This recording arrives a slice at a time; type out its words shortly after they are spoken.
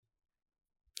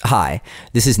Hi,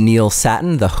 this is Neil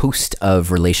Sattin, the host of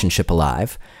Relationship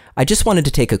Alive. I just wanted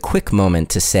to take a quick moment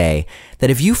to say that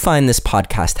if you find this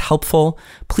podcast helpful,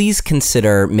 please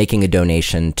consider making a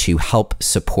donation to help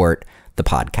support the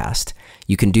podcast.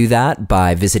 You can do that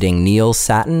by visiting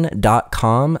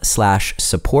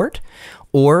neilsattin.com/support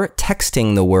or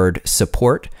texting the word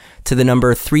support to the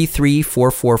number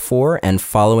 33444 and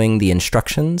following the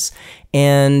instructions.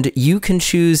 And you can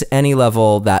choose any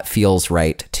level that feels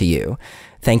right to you.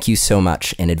 Thank you so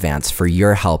much in advance for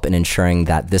your help in ensuring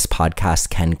that this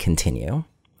podcast can continue.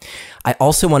 I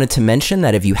also wanted to mention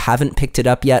that if you haven't picked it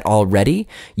up yet already,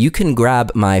 you can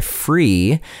grab my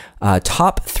free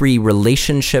top 3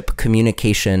 relationship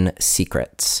communication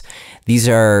secrets. These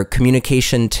are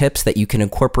communication tips that you can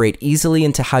incorporate easily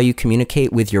into how you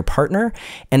communicate with your partner,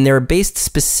 and they're based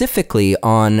specifically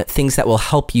on things that will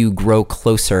help you grow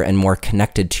closer and more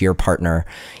connected to your partner,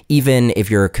 even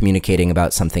if you're communicating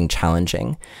about something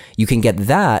challenging. You can get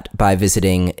that by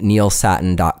visiting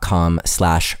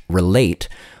neilsattin.com/relate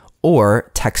or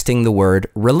texting the word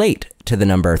relate to the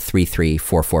number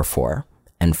 33444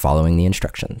 and following the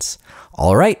instructions.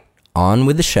 All right, on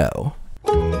with the show.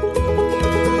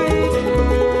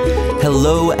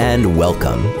 Hello and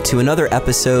welcome to another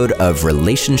episode of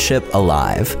Relationship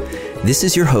Alive. This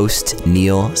is your host,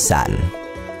 Neil Sattin.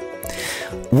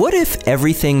 What if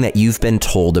everything that you've been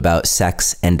told about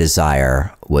sex and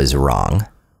desire was wrong?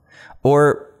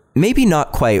 Or maybe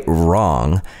not quite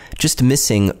wrong, just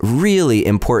missing really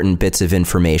important bits of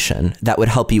information that would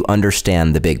help you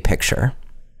understand the big picture.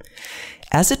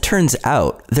 As it turns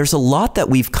out, there's a lot that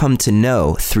we've come to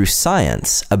know through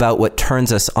science about what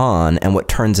turns us on and what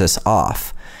turns us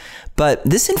off. But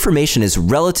this information is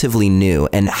relatively new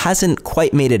and hasn't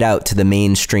quite made it out to the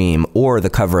mainstream or the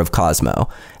cover of Cosmo,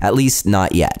 at least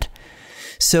not yet.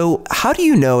 So how do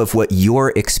you know if what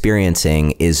you're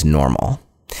experiencing is normal?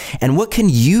 And what can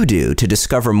you do to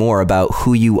discover more about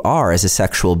who you are as a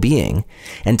sexual being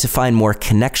and to find more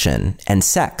connection and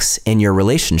sex in your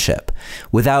relationship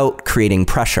without creating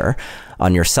pressure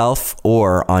on yourself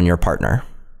or on your partner?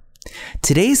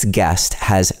 Today's guest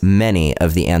has many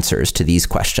of the answers to these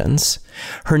questions.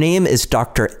 Her name is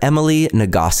Dr. Emily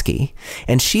Nagoski,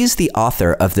 and she's the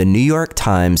author of the New York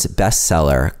Times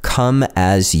bestseller, Come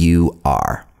As You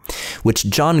Are, which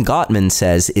John Gottman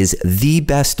says is the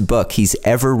best book he's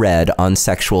ever read on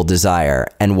sexual desire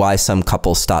and why some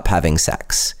couples stop having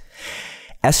sex.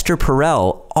 Esther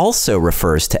Perel also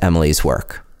refers to Emily's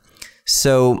work.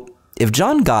 So if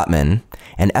John Gottman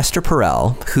and Esther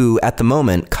Perel, who at the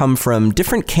moment come from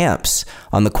different camps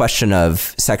on the question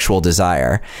of sexual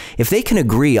desire, if they can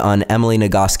agree on Emily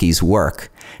Nagoski's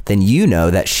work, then you know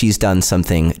that she's done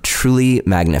something truly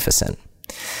magnificent.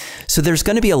 So there's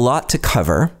going to be a lot to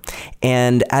cover,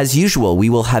 and as usual, we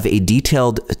will have a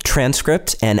detailed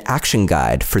transcript and action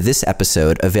guide for this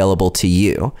episode available to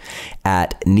you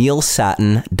at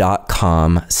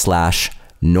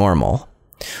neilsattin.com/normal.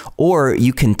 Or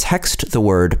you can text the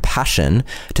word passion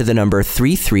to the number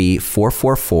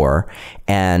 33444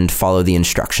 and follow the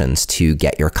instructions to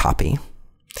get your copy.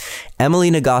 Emily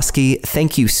Nagoski,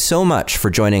 thank you so much for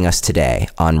joining us today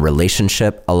on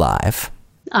Relationship Alive.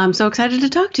 I'm so excited to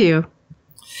talk to you.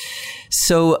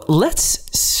 So let's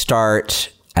start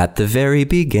at the very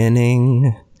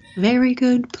beginning. Very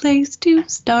good place to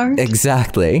start.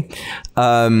 Exactly.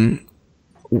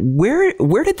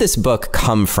 Where did this book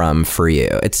come from for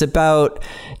you? It's about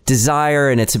desire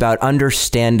and it's about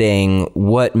understanding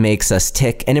what makes us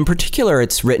tick. And in particular,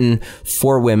 it's written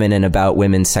for women and about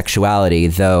women's sexuality,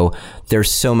 though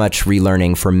there's so much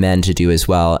relearning for men to do as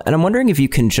well. And I'm wondering if you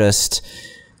can just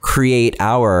create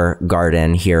our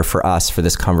garden here for us for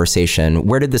this conversation.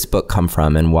 Where did this book come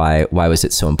from and why was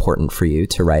it so important for you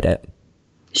to write it?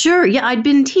 Sure. Yeah, I'd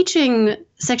been teaching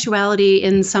sexuality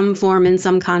in some form, in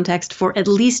some context, for at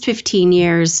least 15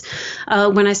 years.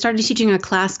 When I started teaching a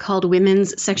class called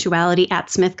Women's Sexuality at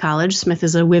Smith College. Smith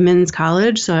is a women's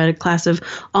college, so I had a class of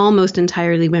almost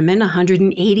entirely women,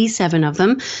 187 of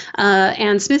them.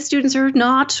 And Smith students are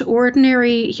not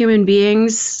ordinary human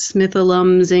beings. Smith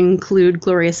alums include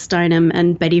Gloria Steinem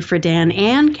and Betty Friedan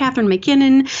and Catherine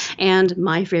McKinnon and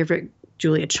my favorite,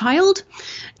 Julia Child.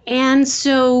 And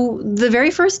so the very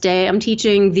first day I'm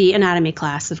teaching the anatomy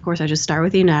class. Of course, I just start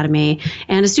with the anatomy.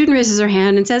 And a student raises her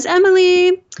hand and says,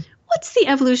 Emily, what's the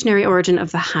evolutionary origin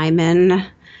of the hymen?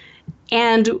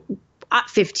 And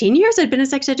 15 years I'd been a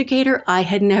sex educator. I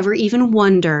had never even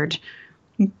wondered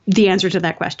the answer to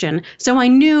that question. So I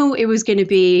knew it was going to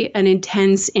be an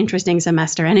intense, interesting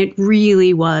semester, and it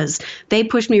really was. They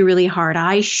pushed me really hard.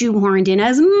 I shoehorned in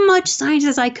as much science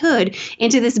as I could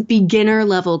into this beginner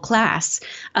level class.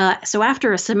 So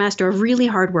after a semester of really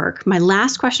hard work, my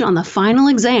last question on the final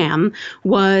exam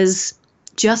was,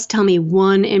 just tell me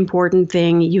one important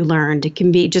thing you learned. It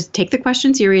can be, just take the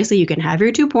question seriously. You can have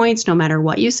your 2 points no matter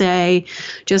what you say.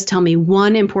 Just tell me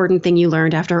one important thing you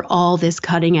learned after all this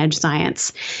cutting edge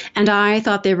science. And I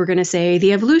thought they were going to say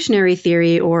the evolutionary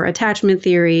theory or attachment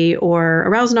theory or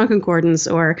arousal non-concordance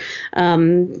or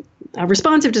a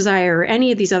responsive desire or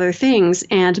any of these other things.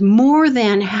 And more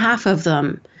than half of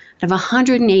them, of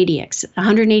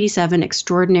 187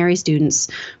 extraordinary students,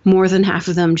 more than half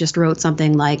of them just wrote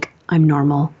something like, I'm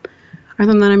normal.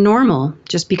 Other than I'm normal.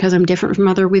 Just because I'm different from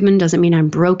other women doesn't mean I'm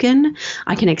broken.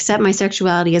 I can accept my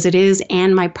sexuality as it is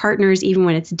and my partner's even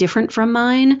when it's different from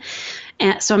mine.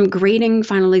 And so I'm grading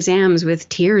final exams with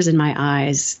tears in my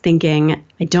eyes, thinking,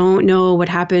 I don't know what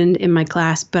happened in my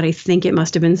class, but I think it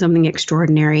must have been something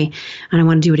extraordinary. And I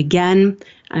want to do it again.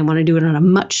 And I want to do it on a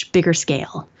much bigger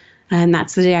scale. And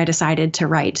that's the day I decided to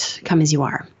write Come As You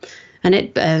Are. And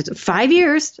it 5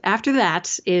 years after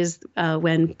that is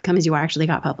when Come As You Are actually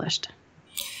got published.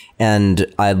 And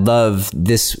I love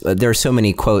this. There are so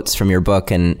many quotes from your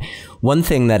book. And one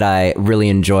thing that I really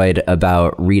enjoyed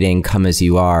about reading Come As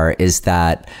You Are is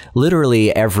that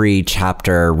literally every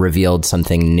chapter revealed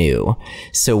something new.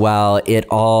 So while it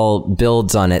all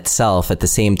builds on itself, at the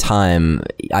same time,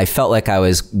 I felt like I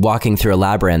was walking through a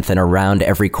labyrinth, and around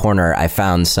every corner, I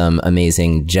found some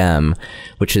amazing gem,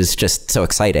 which is just so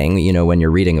exciting, you know, when you're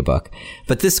reading a book.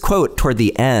 But this quote toward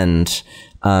the end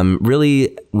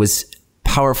really was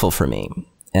powerful for me.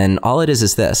 And all it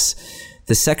is this: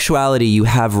 the sexuality you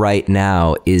have right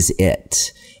now is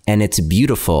it. And it's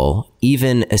beautiful,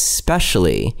 even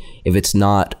especially if it's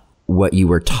not what you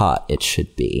were taught it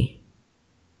should be.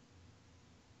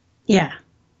 Yeah.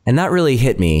 And that really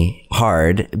hit me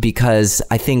hard, because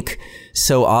I think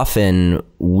so often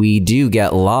we do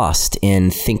get lost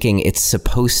in thinking it's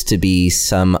supposed to be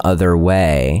some other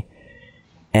way.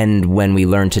 And when we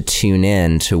learn to tune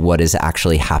in to what is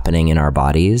actually happening in our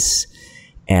bodies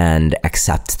and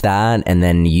accept that, and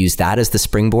then use that as the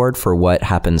springboard for what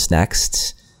happens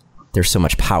next, there's so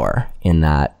much power in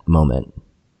that moment.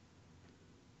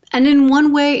 And in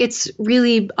one way, it's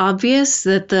really obvious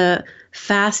that the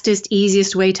fastest,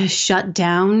 easiest way to shut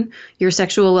down your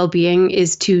sexual well-being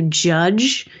is to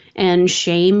judge and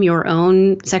shame your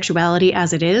own sexuality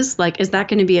as it is. Like, is that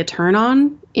going to be a turn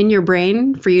on in your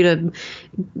brain for you to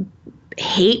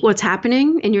hate what's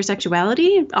happening in your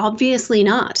sexuality? Obviously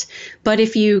not. But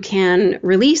if you can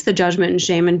release the judgment and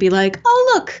shame and be like,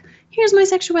 oh, look, here's my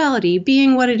sexuality,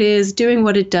 being what it is, doing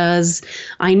what it does.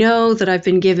 I know that I've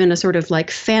been given a sort of like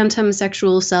phantom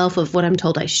sexual self of what I'm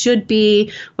told I should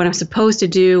be, what I'm supposed to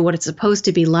do, what it's supposed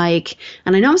to be like.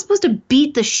 And I know I'm supposed to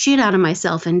beat the shit out of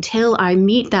myself until I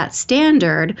meet that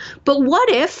standard. But what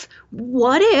if,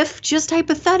 just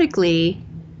hypothetically,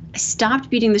 I stopped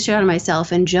beating the shit out of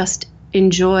myself and just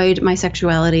enjoyed my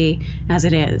sexuality as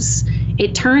it is?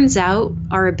 It turns out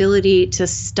our ability to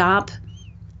stop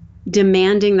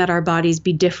demanding that our bodies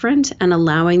be different and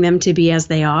allowing them to be as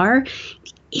they are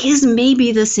is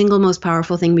maybe the single most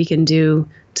powerful thing we can do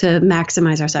to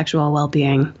maximize our sexual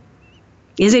well-being.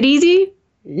 Is it easy?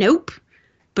 Nope.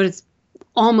 But it's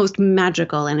almost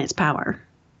magical in its power.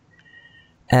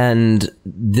 And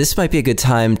this might be a good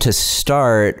time to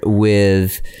start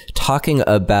with talking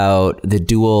about the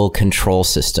dual control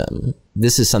system.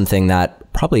 This is something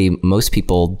that probably most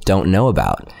people don't know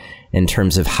about in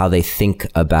terms of how they think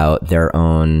about their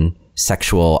own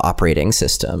sexual operating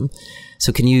system.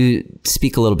 So can you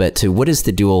speak a little bit to what is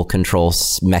the dual control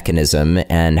mechanism,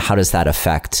 and how does that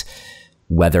affect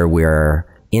whether we're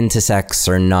into sex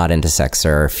or not into sex,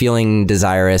 or feeling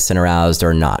desirous and aroused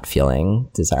or not feeling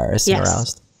desirous and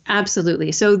aroused?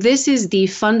 Absolutely. So this is the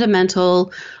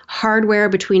fundamental hardware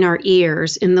between our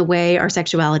ears in the way our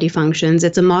sexuality functions.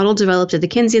 It's a model developed at the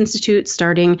Kinsey Institute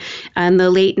starting in the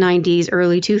late 90s,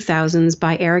 early 2000s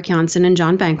by Eric Janssen and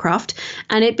John Bancroft.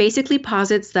 And it basically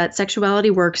posits that sexuality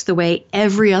works the way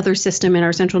every other system in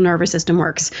our central nervous system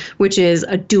works, which is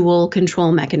a dual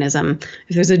control mechanism.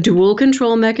 If there's a dual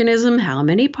control mechanism, how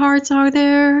many parts are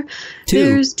there?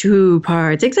 There's 2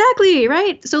 parts. Exactly,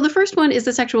 right? So the first one is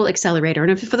the sexual accelerator.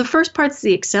 And if for the first part, it's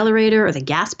the accelerator or the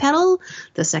gas pedal,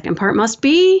 the second part must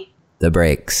be The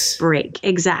brakes. Brake,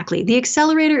 exactly. The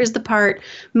accelerator is the part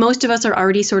most of us are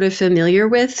already sort of familiar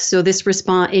with. So this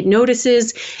response, it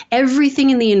notices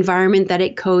everything in the environment that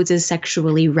it codes as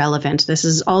sexually relevant. This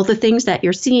is all the things that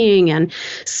you're seeing and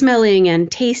smelling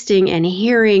and tasting and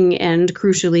hearing and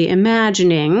crucially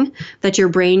imagining that your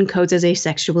brain codes as a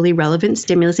sexually relevant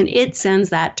stimulus. And it sends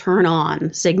that turn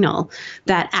on signal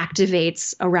that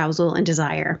activates arousal and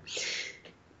desire.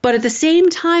 But at the same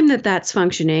time that that's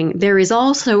functioning, there is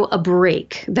also a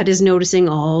brake that is noticing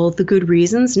all the good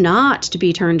reasons not to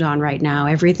be turned on right now.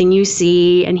 Everything you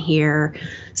see and hear,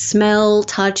 smell,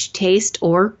 touch, taste,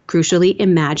 or crucially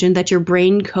imagine that your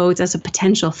brain codes as a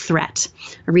potential threat,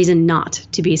 a reason not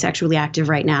to be sexually active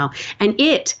right now. And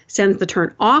it sends the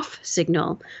turn off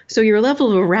signal. So your level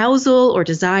of arousal or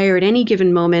desire at any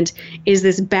given moment is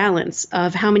this balance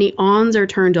of how many ons are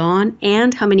turned on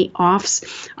and how many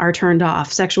offs are turned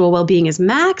off. Sexual well-being is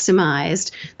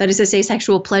maximized. That is to say,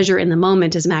 sexual pleasure in the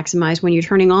moment is maximized when you're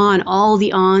turning on all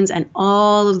the ons and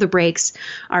all of the brakes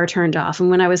are turned off. And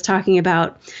when I was talking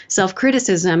about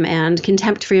self-criticism and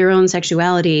contempt for your own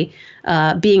sexuality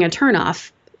being a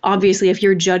turnoff, obviously, if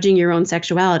you're judging your own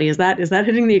sexuality, is that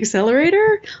hitting the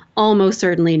accelerator? Almost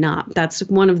certainly not. That's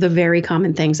one of the very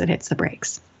common things that hits the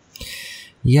brakes.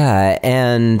 Yeah,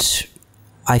 and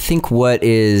I think what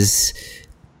is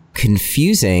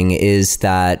confusing is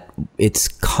that it's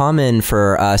common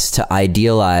for us to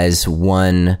idealize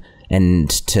one and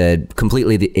to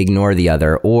completely ignore the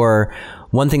other. Or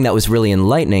one thing that was really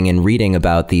enlightening in reading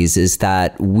about these is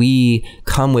that we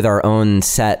come with our own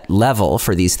set level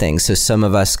for these things. So some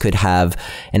of us could have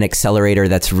an accelerator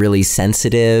that's really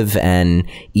sensitive and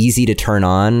easy to turn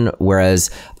on, whereas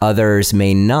others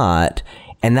may not.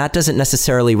 And that doesn't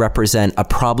necessarily represent a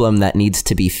problem that needs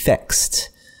to be fixed.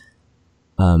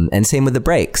 And same with the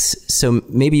brakes. So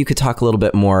maybe you could talk a little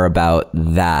bit more about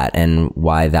that and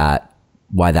why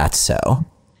that's so.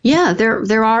 Yeah,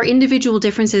 there are individual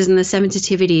differences in the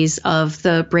sensitivities of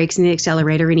the brakes and the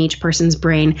accelerator in each person's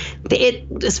brain.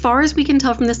 As far as we can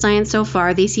tell from the science so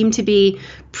far, they seem to be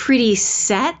pretty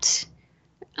set.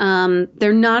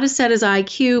 They're not as set as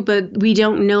IQ, but we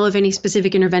don't know of any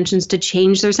specific interventions to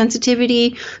change their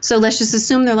sensitivity. So let's just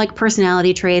assume they're like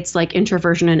personality traits, like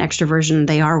introversion and extroversion.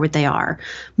 They are what they are.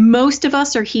 Most of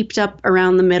us are heaped up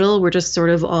around the middle. We're just sort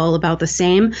of all about the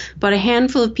same. But a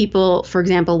handful of people, for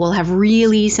example, will have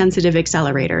really sensitive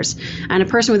accelerators. And a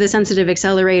person with a sensitive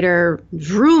accelerator,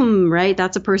 vroom, right?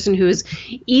 That's a person who's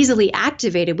easily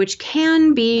activated, which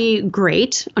can be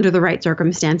great under the right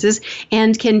circumstances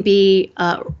and can be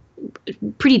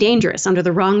pretty dangerous under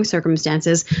the wrong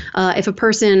circumstances. If a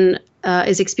person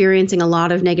is experiencing a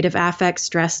lot of negative affect,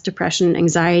 stress, depression,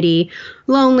 anxiety,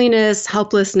 loneliness,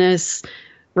 helplessness,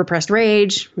 repressed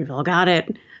rage, we've all got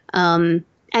it,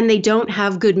 and they don't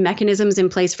have good mechanisms in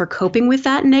place for coping with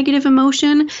that negative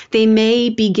emotion, they may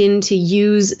begin to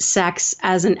use sex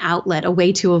as an outlet, a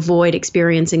way to avoid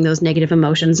experiencing those negative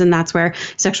emotions. And that's where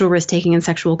sexual risk-taking and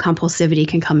sexual compulsivity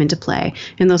can come into play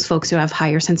in those folks who have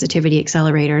higher sensitivity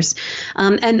accelerators.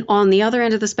 And on the other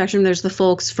end of the spectrum, there's the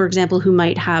folks, for example, who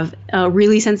might have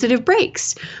really sensitive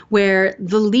brakes, where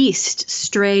the least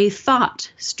stray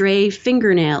thought, stray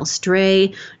fingernail,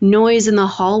 stray noise in the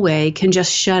hallway can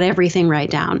just shut everything right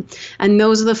down. And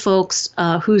those are the folks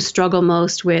who struggle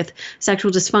most with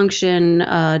sexual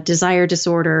dysfunction, desire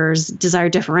disorders, desire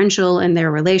differential in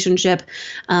their relationship.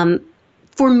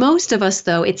 For most of us,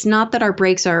 though, it's not that our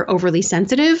brakes are overly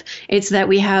sensitive. It's that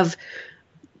we have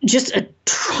just a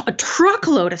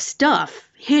truckload of stuff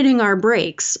hitting our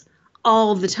brakes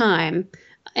all the time.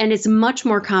 And it's much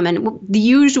more common. The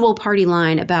usual party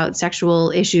line about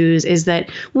sexual issues is that,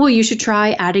 well, you should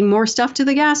try adding more stuff to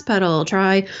the gas pedal.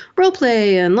 Try role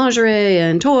play and lingerie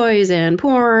and toys and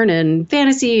porn and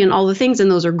fantasy and all the things.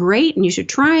 And those are great. And you should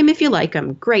try them if you like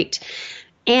them. Great.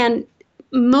 And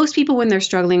most people, when they're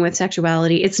struggling with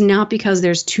sexuality, it's not because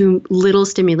there's too little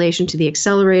stimulation to the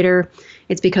accelerator.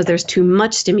 It's because there's too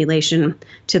much stimulation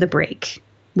to the brake,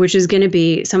 which is going to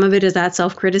be, some of it is that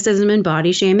self-criticism and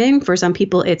body shaming. For some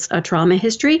people, it's a trauma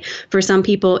history. For some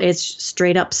people, it's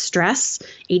straight up stress.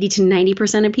 80 to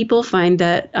 90% of people find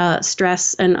that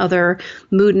stress and other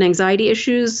mood and anxiety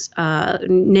issues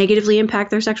negatively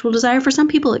impact their sexual desire. For some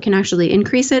people, it can actually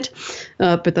increase it,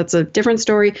 but that's a different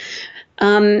story.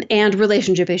 And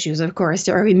relationship issues, of course,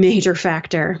 are a major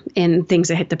factor in things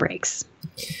that hit the brakes.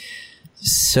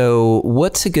 So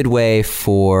what's a good way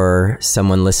for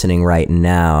someone listening right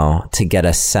now to get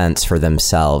a sense for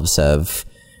themselves of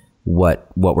what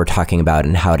we're talking about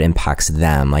and how it impacts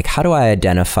them? Like, how do I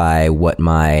identify what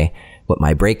my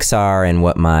brakes are and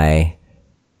what my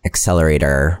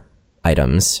accelerator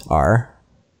items are?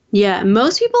 Yeah,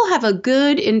 most people have a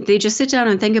good, and they just sit down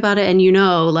and think about it, and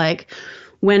like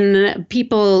when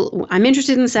I'm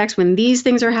interested in sex when these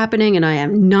things are happening, and I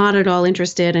am not at all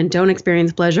interested and don't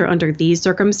experience pleasure under these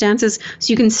circumstances.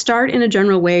 So you can start in a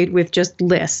general way with just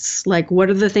lists, like what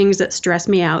are the things that stress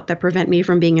me out that prevent me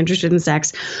from being interested in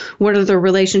sex? What are the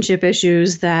relationship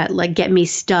issues that like get me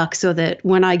stuck so that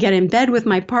when I get in bed with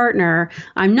my partner,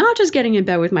 I'm not just getting in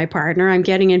bed with my partner, I'm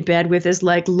getting in bed with this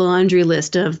like laundry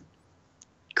list of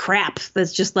crap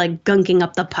that's just like gunking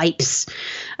up the pipes.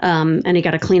 And you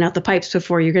got to clean out the pipes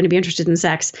before you're going to be interested in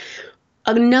sex.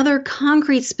 Another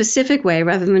concrete, specific way,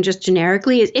 rather than just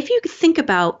generically, is if you think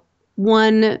about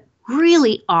one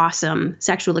really awesome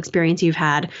sexual experience you've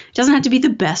had. It doesn't have to be the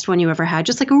best one you ever had,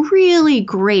 just like a really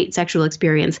great sexual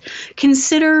experience.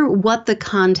 Consider what the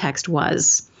context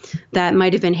was that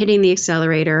might have been hitting the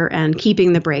accelerator and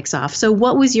keeping the brakes off. So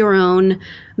what was your own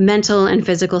mental and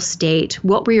physical state?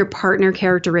 What were your partner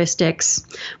characteristics?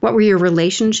 What were your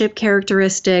relationship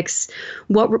characteristics?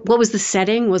 What was the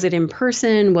setting? Was it in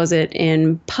person? Was it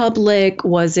in public?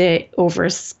 Was it over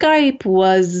Skype?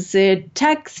 Was it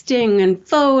texting and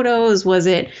photos? Was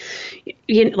it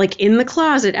like in the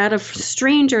closet at a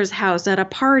stranger's house at a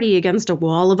party against a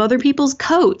wall of other people's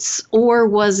coats? Or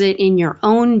was it in your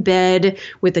own bed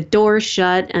with the door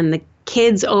shut and the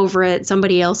kids over at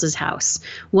somebody else's house?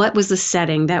 What was the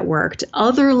setting that worked?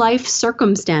 Other life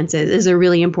circumstances is a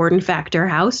really important factor.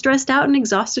 How stressed out and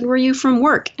exhausted were you from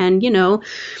work? And,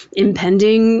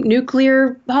 impending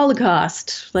nuclear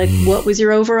holocaust. Like, what was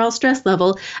your overall stress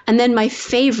level? And then my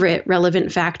favorite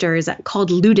relevant factor is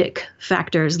called ludic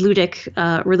factors. Ludic,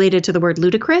 related to the word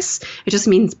ludicrous. It just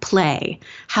means play.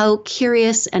 How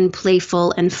curious and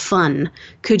playful and fun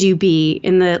could you be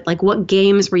in what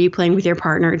games were you playing with your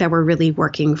partner that were really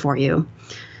working for you?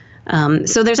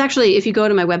 So there's actually, if you go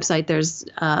to my website, there's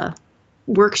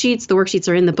worksheets. The worksheets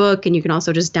are in the book, and you can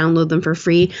also just download them for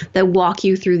free that walk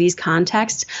you through these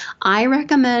contexts. I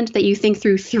recommend that you think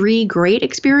through 3 great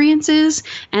experiences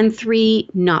and 3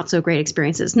 not so great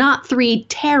experiences. Not 3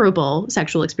 terrible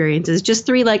sexual experiences, just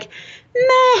 3 meh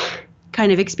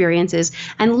kind of experiences,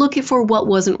 and look for what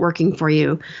wasn't working for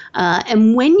you.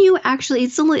 And when you actually,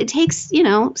 it takes,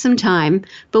 some time,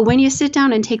 but when you sit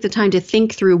down and take the time to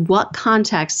think through what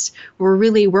contexts were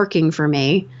really working for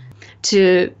me,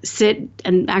 to sit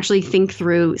and actually think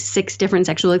through 6 different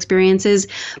sexual experiences.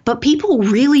 But people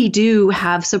really do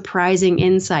have surprising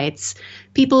insights.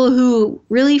 People who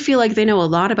really feel like they know a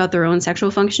lot about their own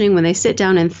sexual functioning, when they sit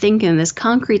down and think in this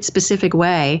concrete, specific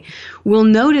way, will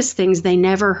notice things they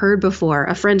never heard before.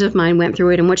 A friend of mine went through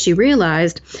it, and what she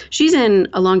realized, she's in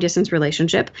a long distance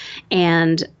relationship.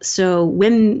 And so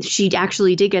when she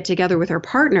actually did get together with her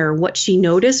partner, what she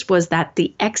noticed was that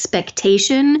the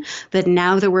expectation that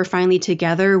now that we're finally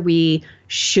together, we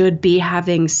should be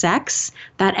having sex,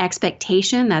 that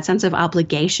expectation, that sense of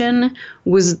obligation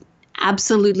was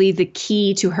absolutely the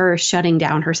key to her shutting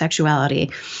down her sexuality.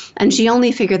 And she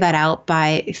only figured that out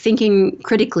by thinking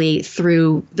critically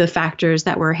through the factors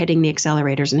that were hitting the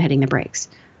accelerators and hitting the brakes.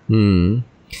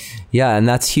 Yeah, and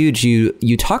that's huge.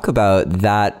 You talk about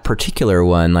that particular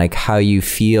one, like how you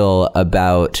feel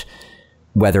about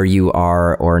whether you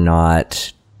are or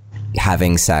not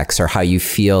having sex, or how you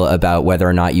feel about whether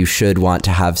or not you should want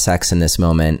to have sex in this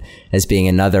moment, as being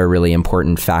another really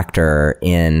important factor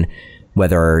in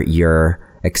whether your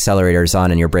accelerator's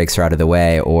on and your brakes are out of the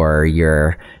way, or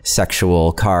your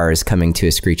sexual car is coming to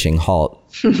a screeching halt.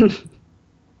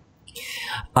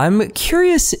 I'm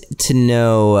curious to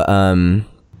know,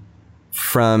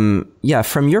 from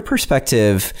your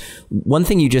perspective, one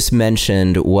thing you just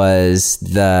mentioned was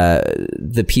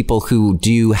the people who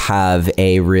do have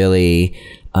a really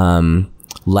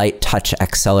light touch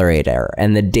accelerator,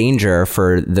 and the danger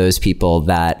for those people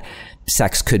that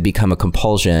sex could become a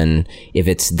compulsion if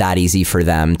it's that easy for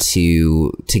them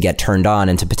to get turned on,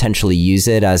 and to potentially use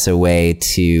it as a way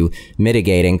to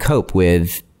mitigate and cope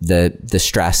with the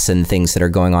stress and things that are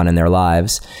going on in their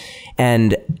lives.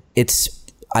 And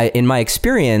in my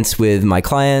experience with my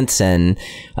clients and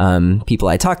people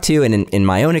I talk to, and in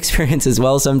my own experience as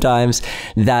well sometimes,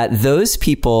 that those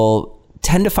people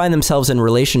tend to find themselves in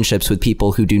relationships with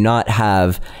people who do not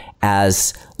have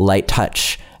as light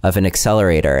touch of an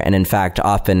accelerator, and in fact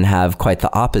often have quite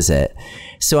the opposite.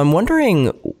 So I'm wondering,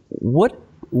 what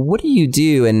do you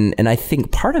do? And I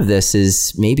think part of this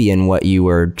is maybe in what you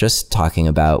were just talking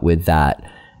about with that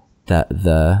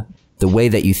the way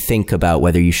that you think about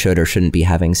whether you should or shouldn't be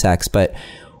having sex. But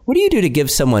what do you do to give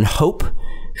someone hope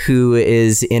who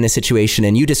is in a situation,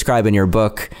 and you describe in your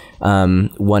book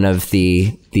one of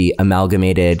the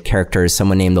amalgamated characters,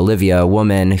 someone named Olivia, a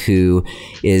woman who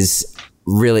is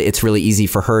it's really easy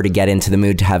for her to get into the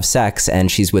mood to have sex, and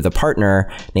she's with a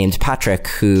partner named Patrick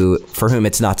for whom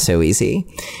it's not so easy.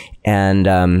 And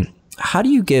how do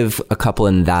you give a couple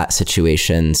in that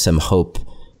situation some hope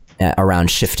around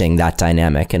shifting that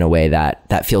dynamic in a way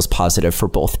that feels positive for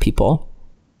both people?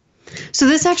 So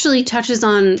this actually touches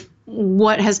on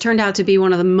what has turned out to be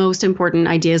one of the most important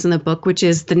ideas in the book, which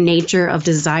is the nature of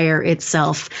desire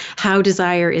itself, how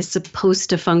desire is supposed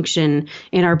to function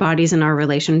in our bodies and our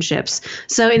relationships.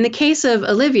 So in the case of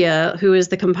Olivia, who is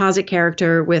the composite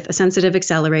character with a sensitive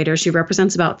accelerator, she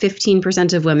represents about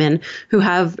 15% of women who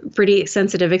have pretty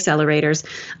sensitive accelerators.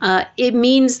 It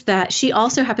means that she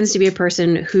also happens to be a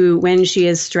person who, when she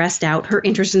is stressed out, her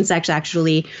interest in sex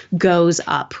actually goes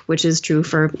up, which is true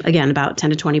for, again, about 10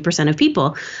 to 20% of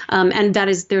people. And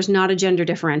there's not a gender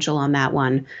differential on that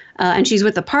one. And she's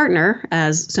with a partner,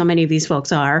 as so many of these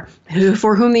folks are,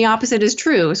 for whom the opposite is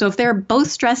true. So if they're both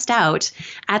stressed out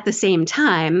at the same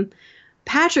time,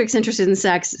 Patrick's interest in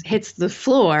sex hits the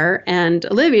floor and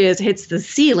Olivia's hits the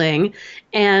ceiling.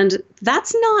 And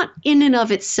that's not in and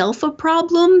of itself a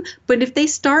problem. But if they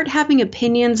start having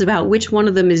opinions about which one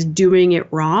of them is doing it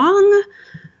wrong,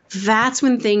 that's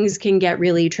when things can get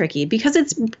really tricky, because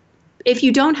if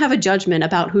you don't have a judgment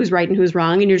about who's right and who's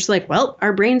wrong, and you're just like, well,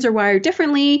 our brains are wired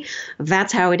differently,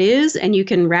 that's how it is, and you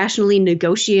can rationally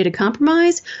negotiate a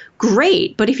compromise,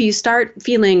 great. But if you start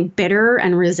feeling bitter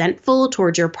and resentful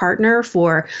towards your partner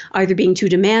for either being too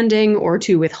demanding or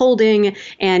too withholding,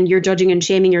 and you're judging and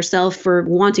shaming yourself for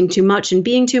wanting too much and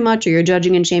being too much, or you're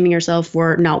judging and shaming yourself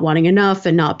for not wanting enough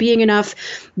and not being enough,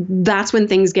 that's when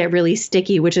things get really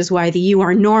sticky, which is why the "you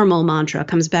are normal" mantra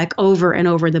comes back over and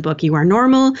over in the book. You are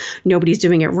normal. Nobody's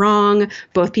doing it wrong.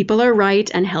 Both people are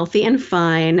right and healthy and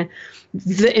fine.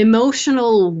 The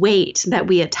emotional weight that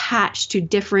we attach to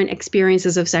different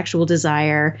experiences of sexual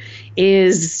desire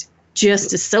is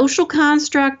just a social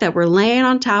construct that we're laying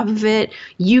on top of it.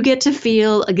 You get to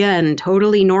feel, again,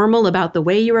 totally normal about the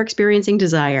way you are experiencing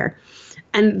desire.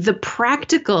 And the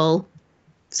practical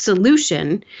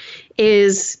solution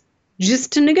is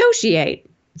just to negotiate.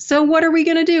 So what are we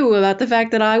going to do about the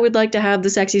fact that I would like to have the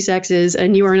sexy sexes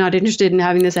and you are not interested in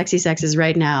having the sexy sexes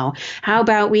right now? How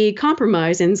about we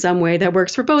compromise in some way that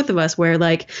works for both of us, where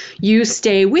like you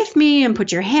stay with me and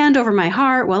put your hand over my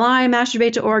heart while I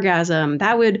masturbate to orgasm.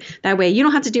 That way you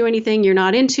don't have to do anything you're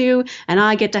not into, and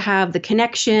I get to have the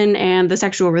connection and the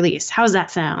sexual release. How's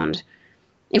that sound?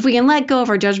 If we can let go of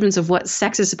our judgments of what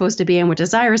sex is supposed to be and what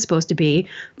desire is supposed to be,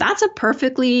 that's a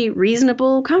perfectly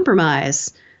reasonable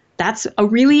compromise. That's a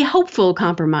really hopeful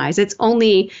compromise. It's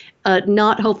only a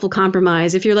not hopeful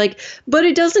compromise if you're like, but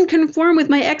it doesn't conform with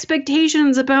my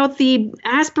expectations about the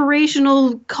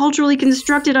aspirational, culturally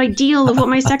constructed ideal of what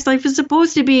my sex life is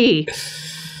supposed to be.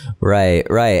 Right.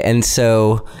 And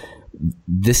so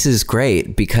this is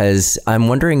great, because I'm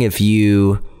wondering if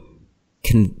you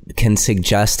can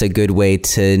suggest a good way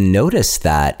to notice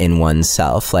that in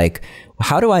oneself. Like,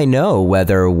 how do I know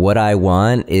whether what I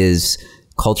want is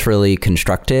culturally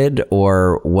constructed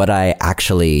or what I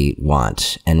actually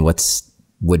want, and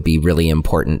would be really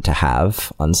important to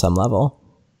have on some level?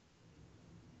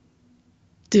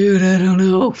 Dude, I don't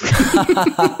know.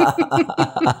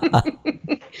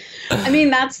 I mean,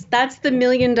 that's the $1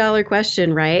 million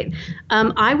question, right?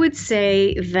 I would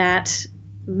say that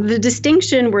the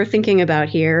distinction we're thinking about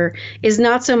here is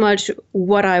not so much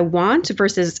what I want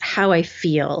versus how I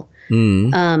feel.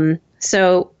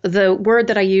 So the word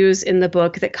that I use in the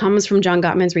book that comes from John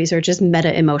Gottman's research is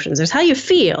meta emotions. There's how you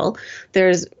feel.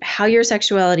 There's how your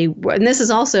sexuality, and this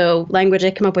is also language I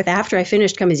came up with after I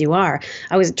finished Come As You Are.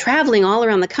 I was traveling all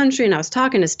around the country and I was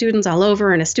talking to students all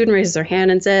over, and a student raises her hand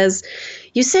and says,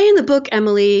 "You say in the book,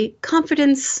 Emily,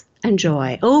 confidence and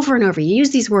joy, over and over. You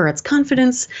use these words,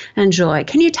 confidence and joy.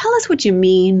 Can you tell us what you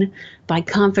mean by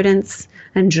confidence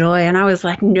and joy?" And I was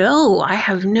like, no, I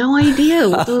have no idea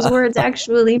what those words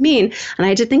actually mean. And I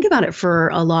had to think about it for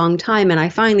a long time. And I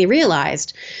finally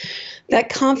realized that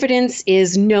confidence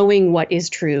is knowing what is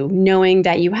true, knowing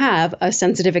that you have a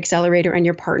sensitive accelerator and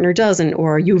your partner doesn't,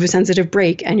 or you have a sensitive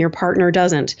brake and your partner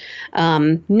doesn't.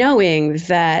 Knowing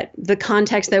that the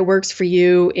context that works for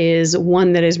you is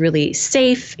one that is really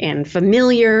safe and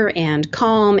familiar and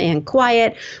calm and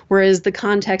quiet, whereas the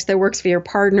context that works for your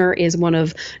partner is one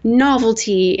of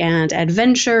novelty and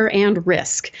adventure and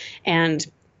risk. And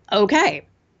okay,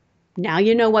 now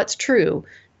you know what's true.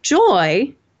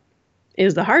 Joy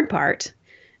is the hard part,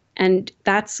 and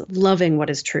that's loving what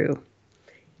is true.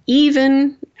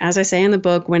 Even as I say in the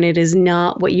book, when it is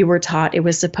not what you were taught it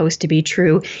was supposed to be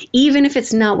true, even if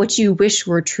it's not what you wish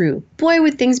were true. Boy,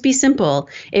 would things be simple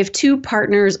if two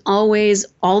partners always,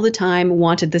 all the time,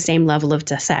 wanted the same level of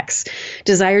sex.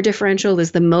 Desire differential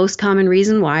is the most common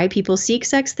reason why people seek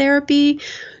sex therapy.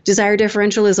 Desire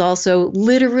differential is also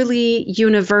literally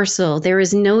universal. There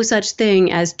is no such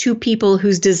thing as two people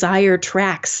whose desire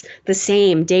tracks the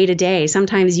same day to day.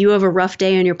 Sometimes you have a rough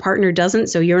day and your partner doesn't,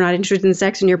 so you're not interested in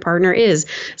sex and your partner is.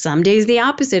 Some days the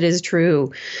opposite is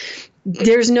true.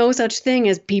 There's no such thing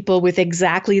as people with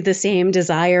exactly the same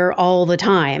desire all the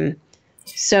time.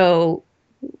 So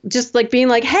just like being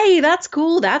like, hey, that's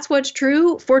cool. That's what's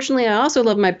true. Fortunately, I also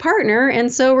love my partner.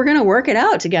 And so we're going to work it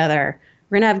out together.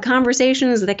 We're going to have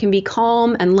conversations that can be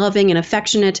calm and loving and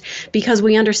affectionate because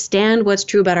we understand what's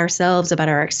true about ourselves, about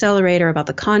our accelerator, about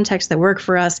the context that work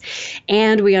for us.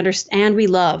 And we understand, we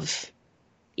love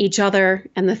each other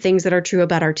and the things that are true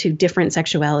about our two different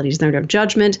sexualities. There's no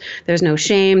judgment. There's no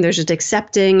shame. There's just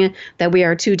accepting that we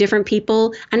are two different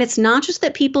people. And it's not just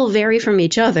that people vary from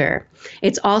each other.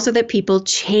 It's also that people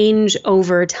change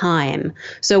over time.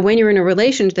 So when you're in a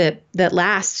relationship that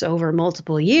lasts over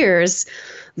multiple years,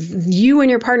 you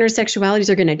and your partner's sexualities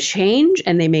are going to change,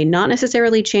 and they may not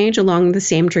necessarily change along the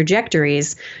same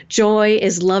trajectories. Joy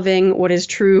is loving what is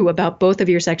true about both of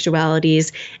your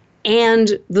sexualities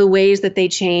and the ways that they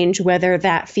change, whether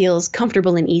that feels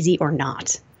comfortable and easy or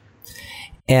not.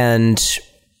 And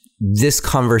this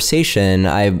conversation,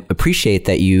 I appreciate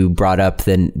that you brought up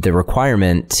the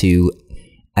requirement to,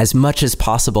 as much as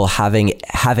possible, have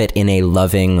it in a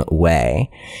loving way,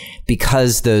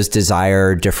 because those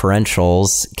desire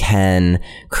differentials can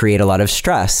create a lot of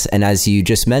stress. And as you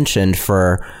just mentioned,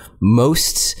 for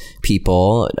most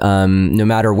people, no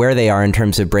matter where they are in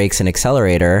terms of brakes and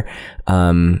accelerator,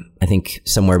 I think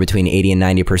somewhere between 80 and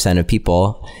 90% of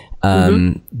people,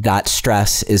 that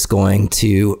stress is going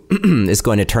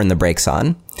to turn the brakes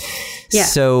on. Yeah.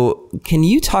 So can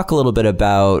you talk a little bit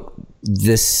about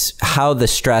this, how the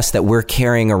stress that we're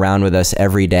carrying around with us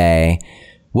every day,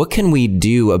 what can we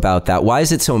do about that? Why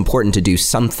is it so important to do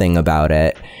something about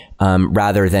it,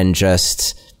 rather than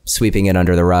just sweeping it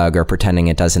under the rug or pretending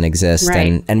it doesn't exist?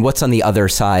 Right. And what's on the other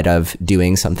side of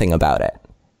doing something about it?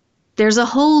 There's a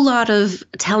whole lot of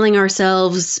telling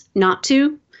ourselves not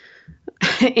to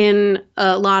in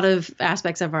a lot of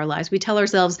aspects of our lives. We tell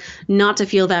ourselves not to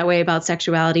feel that way about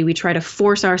sexuality. We try to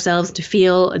force ourselves to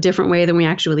feel a different way than we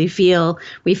actually feel.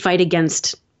 We fight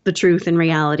against the truth and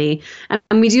reality.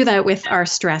 And we do that with our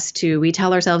stress too. We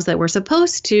tell ourselves that we're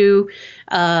supposed to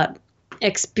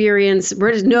experience,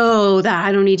 no, that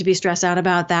I don't need to be stressed out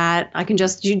about that. I can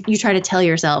just, you try to tell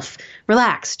yourself,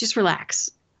 relax, just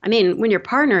relax. I mean, when your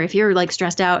partner, if you're like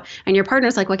stressed out and your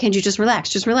partner's like, why can't you just relax?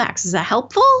 Just relax. Is that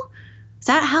helpful? Does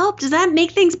that help? Does that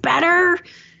make things better?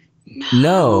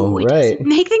 No, right.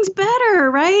 Make things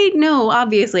better, right? No,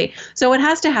 obviously. So what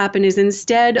has to happen is,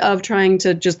 instead of trying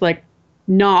to just like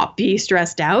not be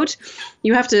stressed out,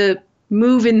 you have to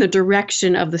move in the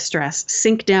direction of the stress,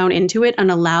 sink down into it,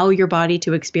 and allow your body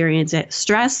to experience it.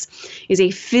 Stress is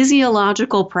a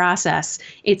physiological process.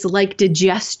 It's like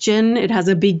digestion. It has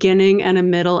a beginning and a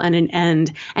middle and an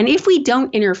end. And if we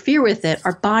don't interfere with it,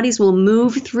 our bodies will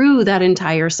move through that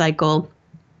entire cycle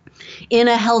in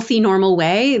a healthy, normal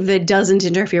way that doesn't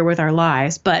interfere with our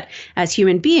lives. But as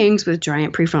human beings with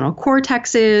giant prefrontal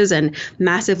cortexes and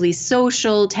massively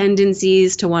social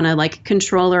tendencies to want to like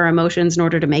control our emotions in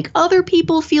order to make other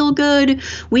people feel good,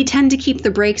 we tend to keep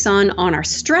the brakes on our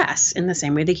stress in the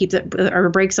same way they keep our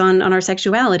brakes on our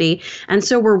sexuality. And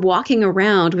so we're walking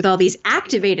around with all these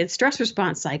activated stress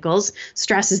response cycles.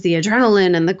 Stress is the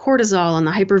adrenaline and the cortisol and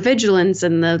the hypervigilance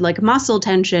and the like muscle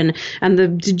tension and the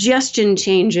digestion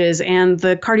changes and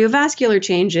the cardiovascular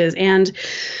changes, and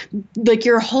like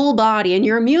your whole body and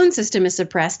your immune system is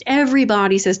suppressed. Every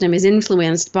body system is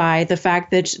influenced by the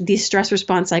fact that these stress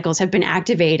response cycles have been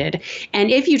activated. And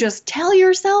if you just tell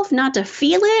yourself not to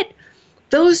feel it,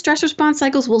 those stress response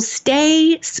cycles will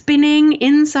stay spinning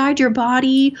inside your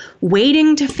body,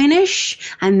 waiting to finish,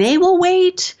 and they will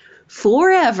wait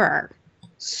forever.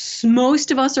 Most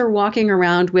of us are walking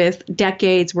around with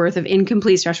decades worth of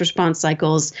incomplete stress response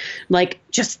cycles, like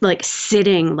just like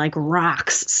sitting like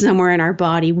rocks somewhere in our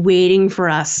body, waiting for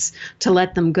us to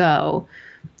let them go.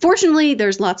 Fortunately,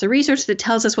 there's lots of research that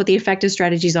tells us what the effective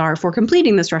strategies are for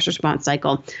completing the stress response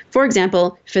cycle. For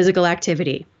example, physical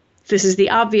activity. This is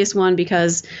the obvious one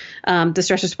because the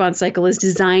stress response cycle is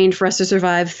designed for us to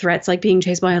survive threats like being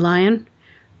chased by a lion.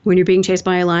 When you're being chased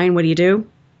by a lion, what do?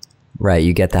 Right,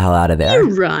 you get the hell out of there.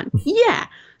 You run. Yeah.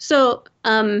 So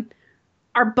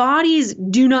our bodies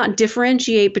do not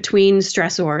differentiate between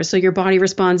stressors. So your body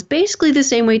responds basically the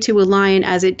same way to a lion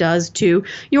as it does to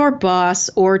your boss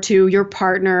or to your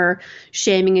partner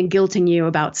shaming and guilting you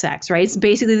about sex, right? It's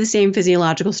basically the same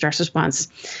physiological stress response.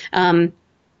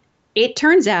 It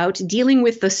turns out dealing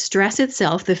with the stress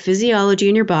itself, the physiology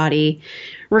in your body,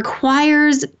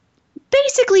 requires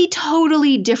basically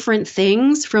totally different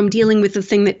things from dealing with the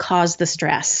thing that caused the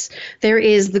stress. There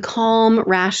is the calm,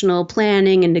 rational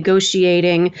planning and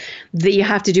negotiating that you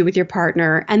have to do with your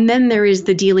partner. And then there is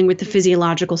the dealing with the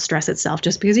physiological stress itself.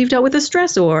 Just because you've dealt with a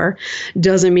stressor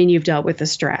doesn't mean you've dealt with the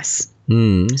stress.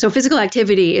 So physical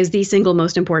activity is the single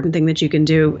most important thing that you can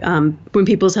do. When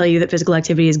people tell you that physical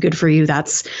activity is good for you,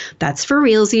 that's for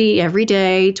realsy every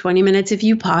day, 20 minutes if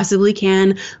you possibly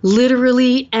can.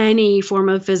 Literally any form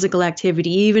of physical activity,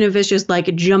 even if it's just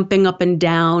like jumping up and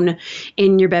down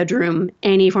in your bedroom,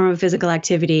 any form of physical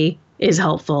activity is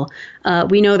helpful.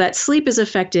 We know that sleep is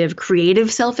effective,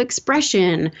 creative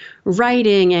self-expression,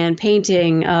 writing and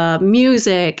painting,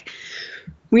 music.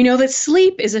 We know that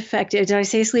sleep is effective. Did I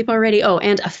say sleep already? Oh,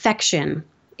 and affection.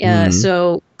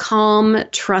 So calm,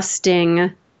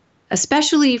 trusting,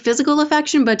 especially physical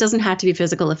affection, but it doesn't have to be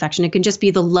physical affection. It can just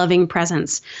be the loving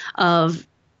presence of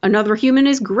another human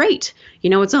is great. You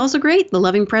know, it's also great, the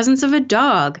loving presence of a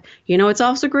dog. You know, it's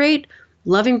also great,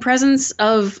 loving presence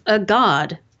of a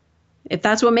god. If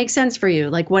that's what makes sense for you,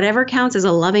 like whatever counts as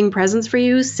a loving presence for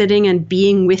you, sitting and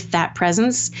being with that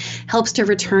presence helps to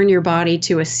return your body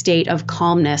to a state of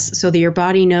calmness so that your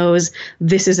body knows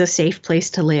this is a safe place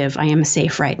to live. I am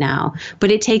safe right now.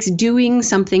 But it takes doing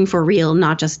something for real,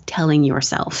 not just telling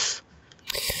yourself.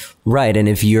 Right. And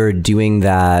if you're doing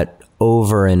that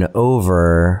over and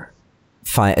over,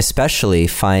 especially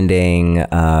finding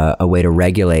a way to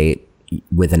regulate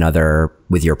with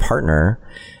your partner,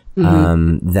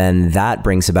 then that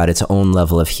brings about its own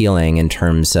level of healing in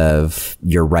terms of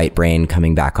your right brain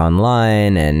coming back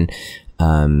online and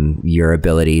your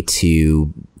ability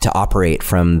to operate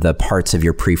from the parts of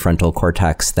your prefrontal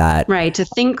cortex that... Right, to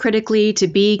think critically, to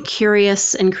be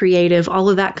curious and creative. All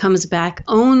of that comes back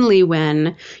only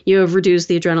when you have reduced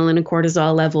the adrenaline and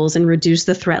cortisol levels and reduced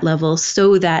the threat levels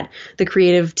so that the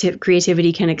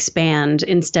creativity can expand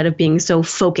instead of being so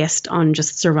focused on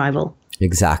just survival.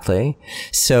 Exactly.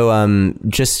 So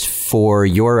just for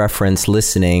your reference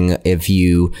listening, if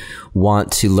you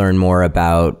want to learn more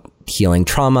about healing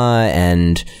trauma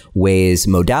and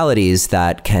modalities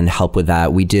that can help with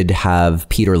that, we did have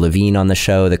Peter Levine on the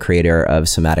show, the creator of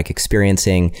Somatic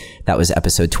Experiencing. That was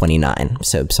episode 29.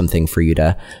 So something for you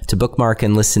to bookmark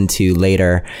and listen to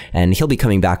later. And he'll be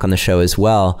coming back on the show as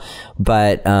well.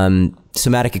 But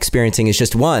Somatic Experiencing is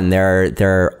just one. There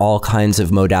are all kinds of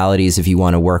modalities if you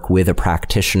want to work with a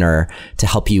practitioner to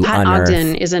help you Pat unearth.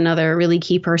 Ogden is another really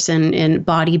key person in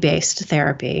body-based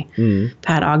therapy.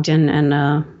 Pat Ogden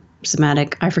and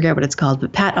Somatic, I forget what it's called,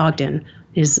 but Pat Ogden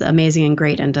is amazing and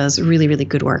great and does really, really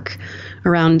good work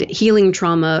around healing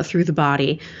trauma through the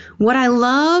body. What I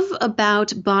love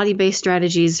about body-based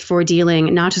strategies for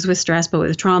dealing not just with stress, but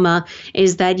with trauma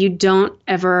is that you don't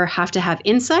ever have to have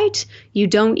insight. You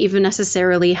don't even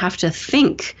necessarily have to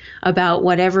think about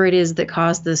whatever it is that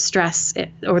caused the stress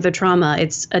or the trauma.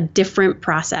 It's a different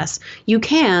process. You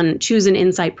can choose an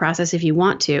insight process if you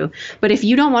want to, but if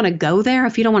you don't want to go there,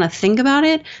 if you don't want to think about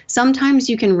it, sometimes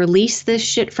you can release this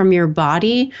shit from your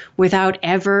body without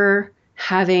ever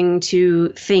having to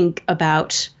think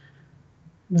about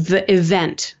the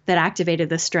event that activated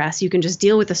the stress. You can just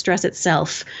deal with the stress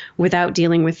itself without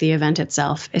dealing with the event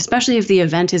itself, especially if the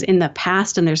event is in the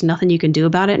past and there's nothing you can do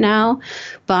about it now.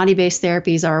 Body-based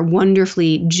therapies are a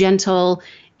wonderfully gentle,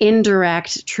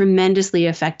 indirect, tremendously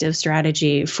effective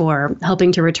strategy for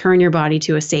helping to return your body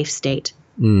to a safe state.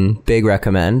 Big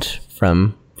recommend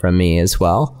from me as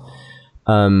well.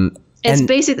 It's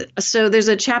basically, so there's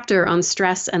a chapter on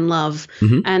stress and love,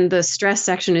 and the stress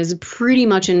section is pretty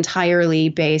much entirely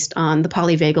based on the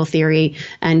polyvagal theory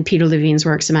and Peter Levine's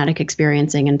work, Somatic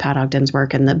Experiencing, and Pat Ogden's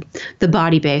work, and the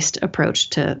body-based approach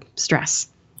to stress.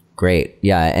 Great.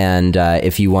 Yeah. And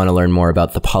if you want to learn more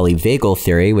about the polyvagal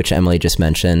theory, which Emily just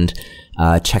mentioned,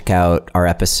 check out our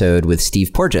episode with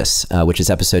Steve Porges, which is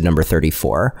episode number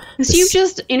 34. So you've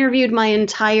just interviewed my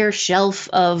entire shelf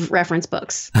of reference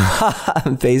books.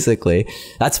 Basically.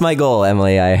 That's my goal,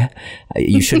 Emily.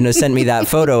 You shouldn't have sent me that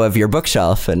photo of your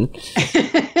bookshelf, and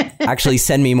actually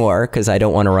send me more because I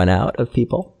don't want to run out of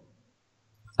people.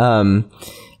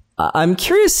 I'm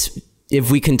curious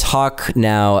if we can talk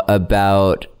now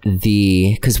about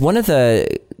because one of the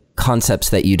concepts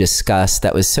that you discussed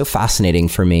that was so fascinating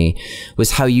for me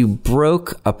was how you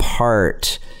broke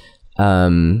apart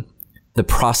the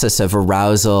process of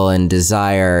arousal and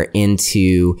desire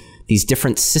into these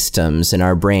different systems in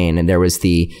our brain. And there was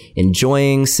the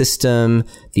enjoying system,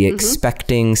 the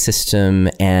expecting system,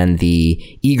 and the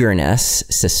eagerness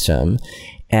system.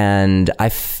 And I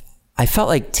felt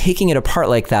like taking it apart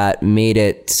like that made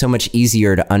it so much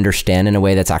easier to understand in a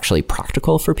way that's actually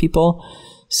practical for people.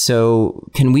 So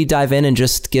can we dive in and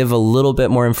just give a little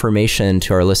bit more information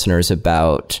to our listeners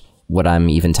about what I'm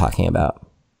even talking about?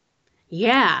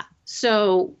 Yeah.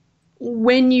 So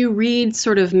when you read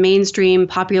sort of mainstream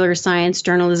popular science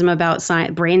journalism about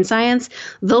brain science,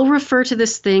 they'll refer to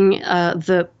this thing,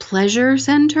 the pleasure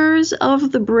centers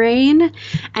of the brain.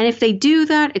 And if they do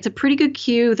that, it's a pretty good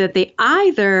cue that they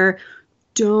either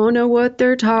don't know what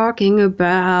they're talking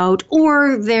about,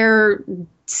 or they're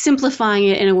simplifying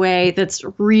it in a way that's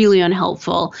really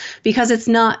unhelpful, because it's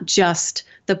not just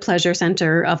the pleasure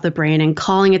center of the brain, and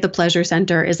calling it the pleasure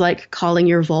center is like calling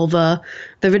your vulva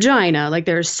the vagina. Like,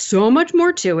 there's so much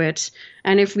more to it.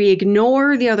 And if we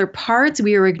ignore the other parts,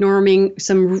 we are ignoring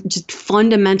some just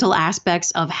fundamental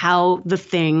aspects of how the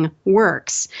thing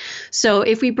works. So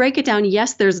if we break it down,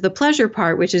 yes, there's the pleasure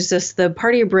part, which is just the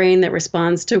part of your brain that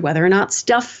responds to whether or not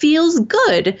stuff feels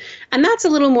good. And that's a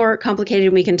little more complicated.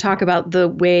 And we can talk about the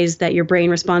ways that your brain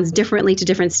responds differently to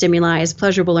different stimuli,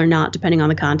 pleasurable or not, depending on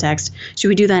the context. Should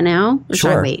we do that now? Or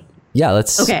sure. Should I wait? Yeah,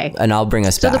 let's. Okay. And I'll bring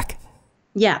us back.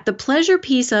 The pleasure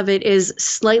piece of it is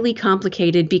slightly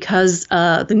complicated because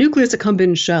the nucleus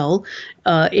accumbens shell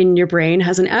in your brain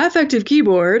has an affective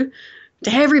keyboard.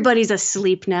 Everybody's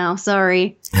asleep now.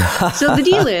 Sorry. So the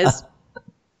deal is,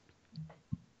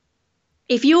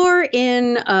 if you're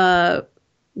in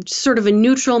sort of a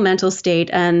neutral mental state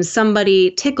and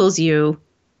somebody tickles you,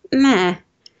 meh.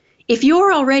 If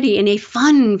you're already in a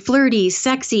fun, flirty,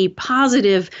 sexy,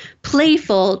 positive,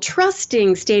 playful,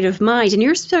 trusting state of mind, and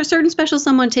your certain special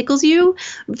someone tickles you,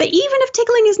 even if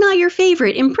tickling is not your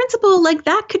favorite, in principle, like,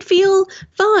 that could feel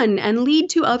fun and lead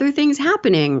to other things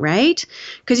happening, right?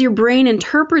 Because your brain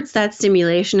interprets that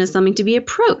stimulation as something to be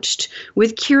approached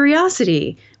with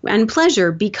curiosity and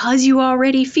pleasure, because you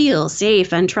already feel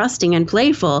safe and trusting and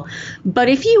playful. But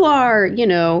if you are,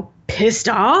 pissed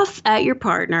off at your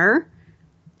partner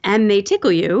and they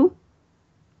tickle you,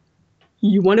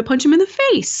 you want to punch them in the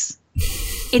face.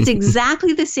 It's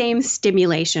exactly the same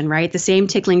stimulation, right? The same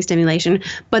tickling stimulation,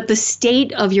 but the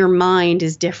state of your mind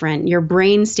is different. Your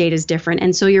brain state is different.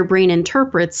 And so your brain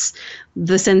interprets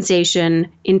the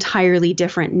sensation entirely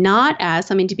different, not as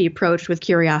something to be approached with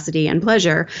curiosity and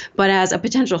pleasure, but as a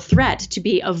potential threat to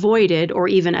be avoided or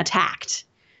even attacked.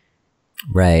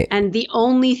 Right. And the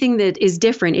only thing that is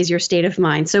different is your state of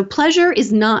mind. So pleasure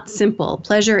is not simple.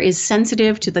 Pleasure is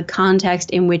sensitive to the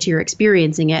context in which you're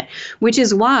experiencing it, which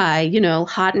is why,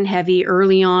 hot and heavy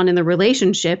early on in the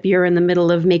relationship, you're in the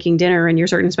middle of making dinner and your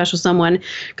certain special someone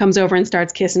comes over and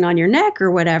starts kissing on your neck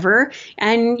or whatever,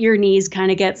 and your knees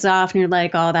kind of get soft and you're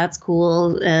like, oh, that's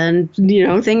cool. And,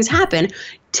 things happen.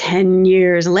 10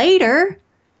 years later,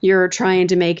 you're trying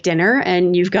to make dinner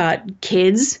and you've got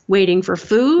kids waiting for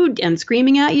food and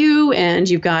screaming at you, and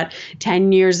you've got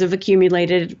 10 years of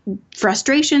accumulated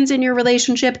frustrations in your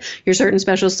relationship. Your certain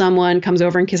special someone comes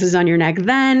over and kisses on your neck.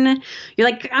 Then you're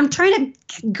like, I'm trying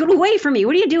to get away from me.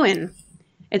 What are you doing?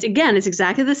 It's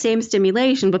exactly the same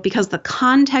stimulation, but because the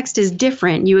context is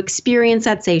different, you experience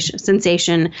that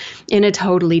sensation in a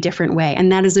totally different way.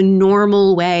 And that is a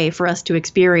normal way for us to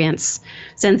experience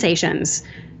sensations.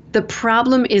 The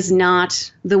problem is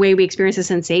not the way we experience a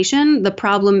sensation. The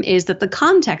problem is that the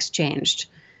context changed.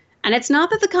 And it's not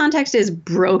that the context is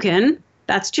broken.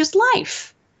 That's just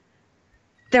life.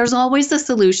 There's always the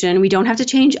solution. We don't have to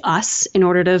change us in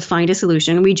order to find a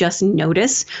solution. We just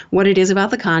notice what it is about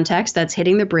the context that's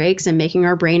hitting the brakes and making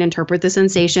our brain interpret the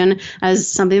sensation as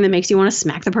something that makes you want to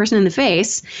smack the person in the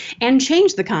face, and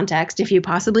change the context, if you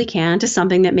possibly can, to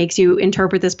something that makes you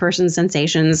interpret this person's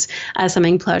sensations as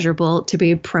something pleasurable to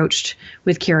be approached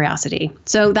with curiosity.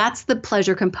 So that's the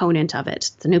pleasure component of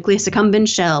it. The nucleus accumbens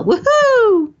shell.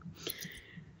 Woohoo!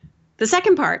 The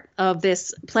second part of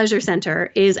this pleasure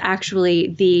center is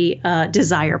actually the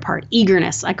desire part,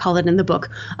 eagerness. I call it in the book.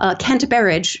 Kent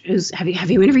Berridge,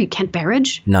 have you interviewed Kent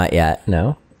Berridge? Not yet,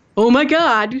 no. Oh my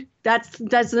God, that's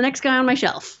the next guy on my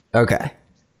shelf. Okay.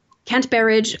 Kent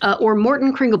Berridge or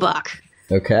Morton Kringelbach.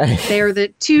 Okay. They are the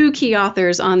two key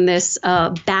authors on this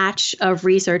batch of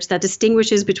research that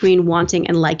distinguishes between wanting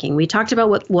and liking. We talked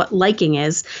about what liking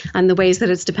is and the ways that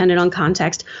it's dependent on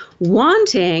context.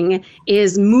 Wanting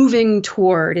is moving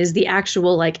toward, is the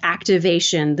actual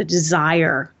activation, the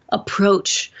desire,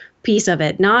 approach piece of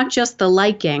it, not just the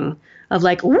liking of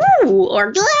ooh,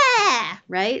 or blah,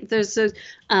 right? There's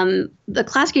the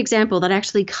classic example that I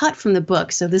actually cut from the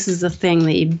book. So this is the thing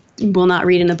that you will not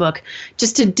read in the book,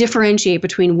 just to differentiate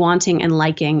between wanting and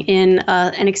liking. In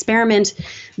an experiment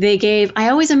they gave, I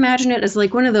always imagine it as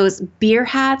like one of those beer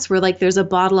hats where like there's a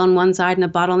bottle on one side and a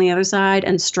bottle on the other side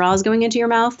and straws going into your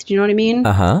mouth. Do you know what I mean?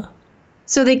 Uh-huh.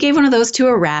 So they gave one of those to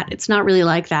a rat. It's not really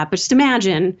like that, but just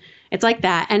imagine it's like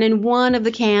that. And in one of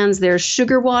the cans, there's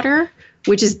sugar water,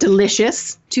 which is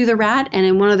delicious to the rat. And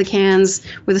in one of the cans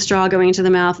with a straw going into the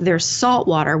mouth, there's salt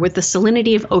water with the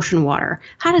salinity of ocean water.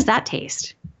 How does that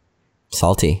taste?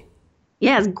 Salty.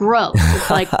 Yeah, it's gross. It's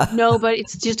like, no, but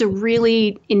it's just a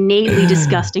really innately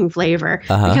disgusting flavor.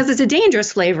 Because it's a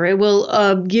dangerous flavor. It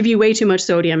will give you way too much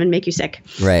sodium and make you sick.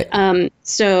 Right.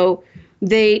 So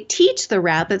they teach the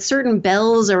rat that certain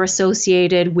bells are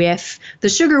associated with the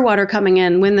sugar water coming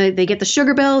in. When they get the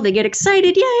sugar bell, they get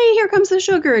excited. Yay, here comes the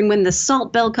sugar. And when the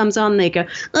salt bell comes on, they go,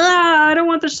 I don't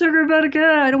want the sugar bell to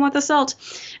go. I don't want the salt.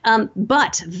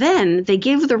 But then they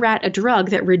give the rat a drug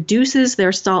that reduces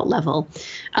their salt level.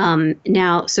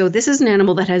 Now, so this is an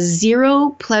animal that has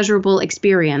zero pleasurable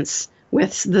experience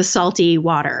with the salty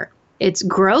water. It's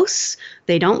gross.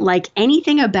 They don't like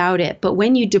anything about it. But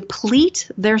when you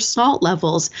deplete their salt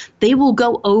levels, they will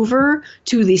go over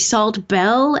to the salt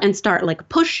bell and start like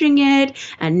pushing it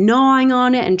and gnawing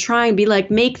on it and try and be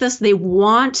like, make this. They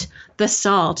want the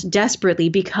salt desperately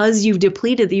because you've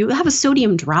depleted. You have a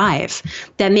sodium drive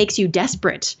that makes you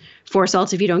desperate for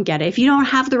salt if you don't get it. If you don't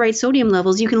have the right sodium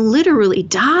levels, you can literally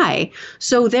die.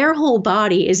 So their whole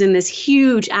body is in this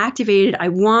huge activated, I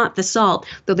want the salt,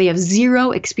 though they have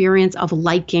zero experience of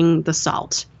liking the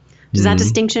salt. Does that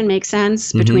distinction make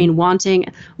sense between wanting?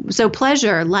 So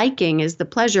pleasure, liking is the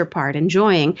pleasure part,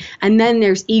 enjoying. And then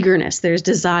there's eagerness, there's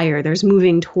desire, there's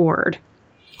moving toward.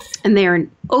 And they are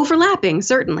overlapping,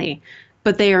 certainly,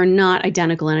 but they are not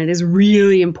identical. And it is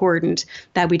really important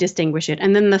that we distinguish it.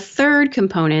 And then the third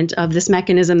component of this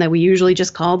mechanism that we usually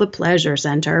just call the pleasure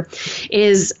center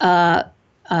is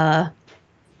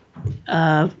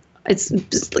it's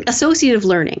just like associative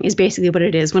learning is basically what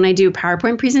it is. When I do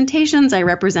PowerPoint presentations, I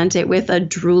represent it with a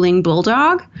drooling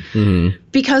bulldog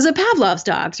because of Pavlov's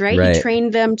dogs, right? He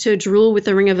trained them to drool with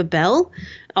the ring of a bell.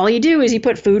 All you do is you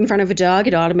put food in front of a dog,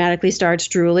 it automatically starts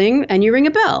drooling, and you ring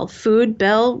a bell. Food,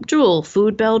 bell, drool,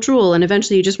 food, bell, drool. And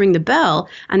eventually you just ring the bell,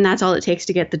 and that's all it takes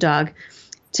to get the dog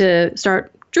to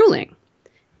start drooling.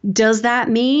 Does that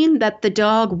mean that the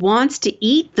dog wants to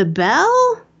eat the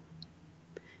bell?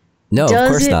 No, of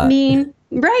course not. Does it mean,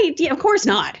 right? Yeah, of course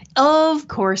not. Of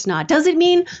course not. Does it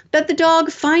mean that the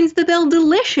dog finds the bell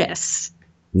delicious?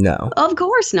 No. Of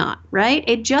course not, right?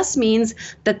 It just means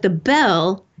that the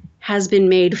bell has been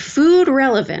made food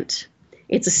relevant.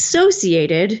 It's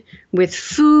associated with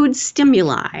food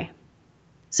stimuli.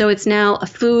 So it's now a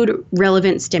food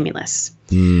relevant stimulus.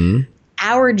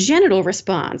 Our genital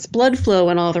response, blood flow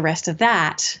and all the rest of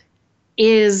that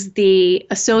is the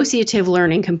associative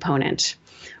learning component,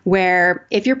 where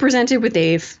if you're presented with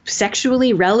a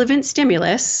sexually relevant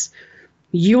stimulus,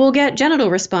 you will get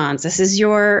genital response. This is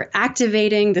your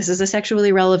activating, this is a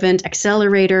sexually relevant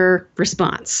accelerator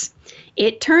response.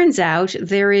 It turns out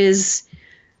there is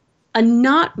a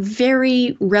not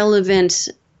very relevant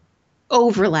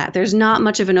overlap. There's not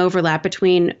much of an overlap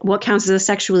between what counts as a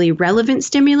sexually relevant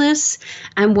stimulus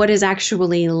and what is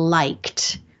actually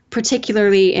liked,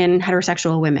 particularly in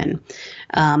heterosexual women.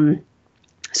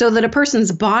 So that a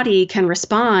person's body can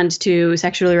respond to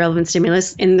sexually relevant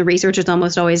stimulus. In the research, it's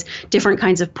almost always different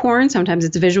kinds of porn. Sometimes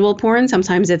it's visual porn.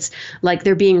 Sometimes it's like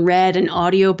they're being read an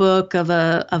audiobook of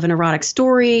an erotic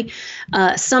story.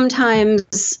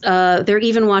 Sometimes they're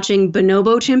even watching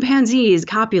bonobo chimpanzees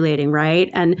copulating, right?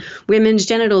 And women's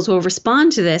genitals will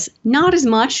respond to this, not as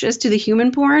much as to the human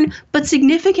porn, but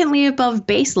significantly above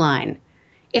baseline.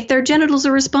 If their genitals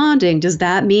are responding, does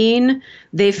that mean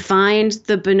they find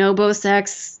the bonobo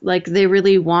sex like they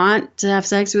really want to have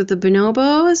sex with the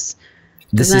bonobos?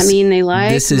 Does that mean they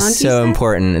like this is monkey so sex?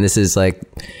 important, and this is like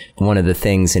one of the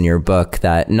things in your book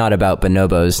that not about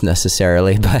bonobos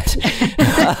necessarily, but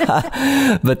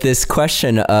but this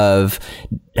question of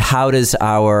how does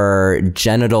our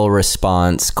genital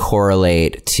response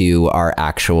correlate to our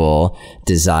actual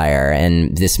desire?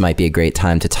 And this might be a great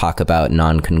time to talk about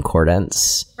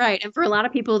non-concordance. Right. And for a lot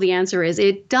of people, the answer is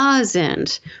it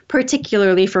doesn't,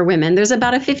 particularly for women. There's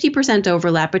about a 50%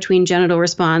 overlap between genital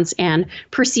response and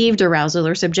perceived arousal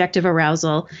or subjective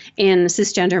arousal in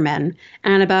cisgender men,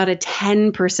 and about a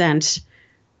 10%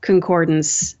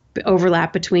 concordance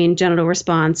overlap between genital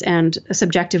response and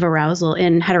subjective arousal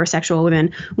in heterosexual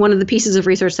women. One of the pieces of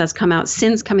research that's come out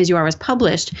since Come As You Are was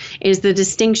published is the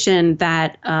distinction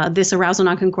that this arousal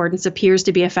nonconcordance appears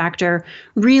to be a factor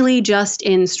really just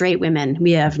in straight women.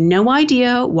 We have no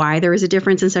idea why there is a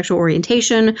difference in sexual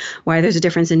orientation, why there's a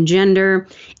difference in gender.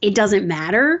 It doesn't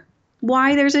matter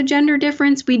why there's a gender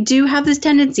difference. We do have this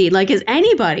tendency, like, is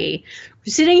anybody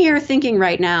sitting here thinking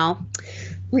right now,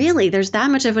 really, there's that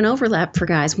much of an overlap for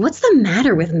guys? What's the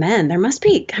matter with men? There must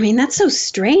be. I mean, that's so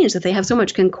strange that they have so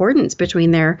much concordance between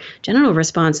their genital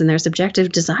response and their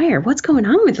subjective desire. What's going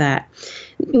on with that?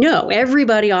 No,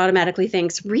 everybody automatically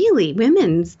thinks, really,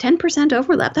 women's 10%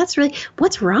 overlap. That's really,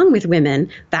 what's wrong with women?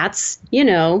 That's,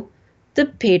 the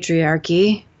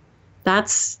patriarchy.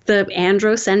 That's the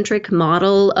androcentric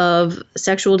model of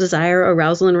sexual desire,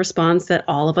 arousal, and response that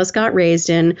all of us got raised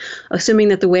in, assuming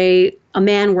that the way a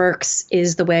man works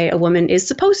is the way a woman is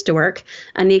supposed to work.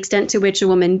 And the extent to which a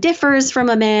woman differs from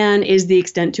a man is the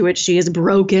extent to which she is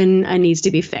broken and needs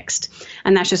to be fixed.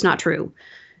 And that's just not true.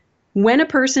 When a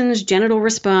person's genital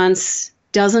response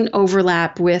doesn't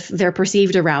overlap with their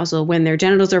perceived arousal, when their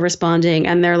genitals are responding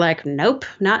and they're like, nope,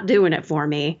 not doing it for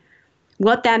me,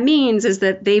 what that means is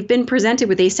that they've been presented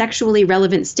with a sexually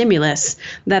relevant stimulus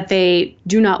that they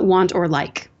do not want or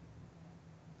like,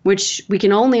 which we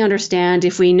can only understand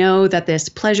if we know that this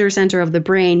pleasure center of the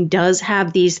brain does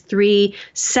have these three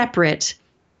separate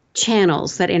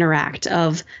channels that interact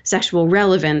of sexual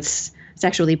relevance,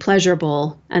 sexually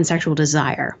pleasurable, and sexual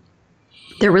desire.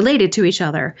 They're related to each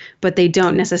other, but they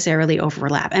don't necessarily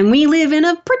overlap. And we live in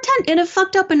a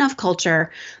fucked up enough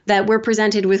culture that we're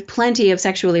presented with plenty of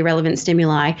sexually relevant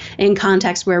stimuli in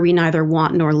contexts where we neither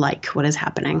want nor like what is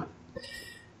happening.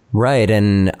 Right.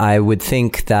 And I would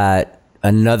think that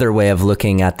another way of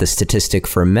looking at the statistic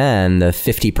for men, the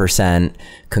 50%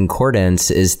 concordance,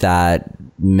 is that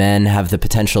men have the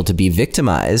potential to be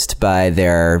victimized by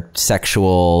their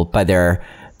genital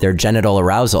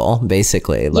arousal,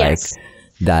 basically. Yes.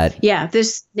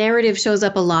 This narrative shows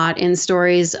up a lot in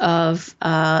stories of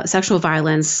sexual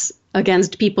violence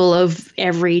against people of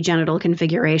every genital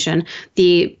configuration.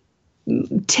 The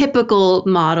typical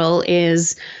model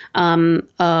is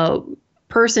a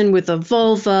person with a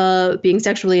vulva being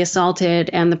sexually assaulted,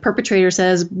 and the perpetrator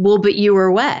says, well, but you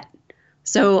were wet.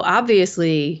 So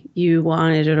obviously you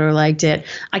wanted it or liked it.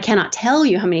 I cannot tell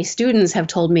you how many students have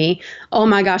told me, oh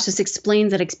my gosh, this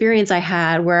explains that experience I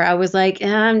had where I was like,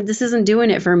 this isn't doing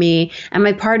it for me. And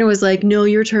my partner was like, no,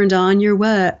 you're turned on, you're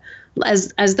wet.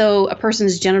 As though a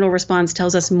person's genital response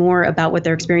tells us more about what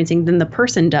they're experiencing than the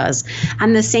person does.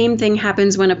 And the same thing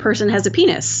happens when a person has a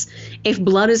penis. If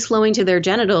blood is flowing to their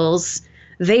genitals,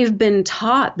 they've been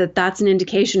taught that that's an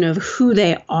indication of who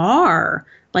they are.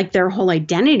 Like their whole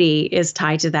identity is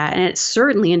tied to that. And it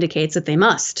certainly indicates that they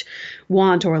must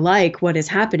want or like what is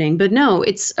happening. But no,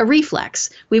 it's a reflex.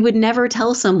 We would never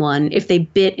tell someone if they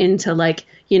bit into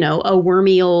a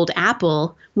wormy old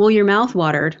apple, well, your mouth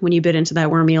watered when you bit into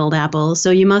that wormy old apple.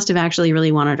 So you must have actually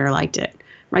really wanted or liked it.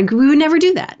 Right? We would never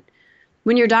do that.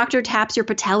 When your doctor taps your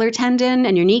patellar tendon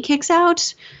and your knee kicks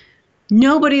out,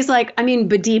 nobody's like,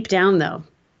 but deep down though,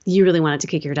 you really wanted to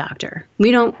kick your doctor.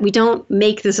 We don't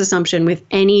make this assumption with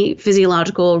any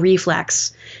physiological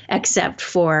reflex except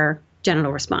for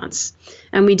genital response.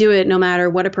 And we do it no matter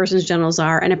what a person's genitals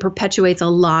are, and it perpetuates a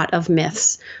lot of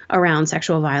myths around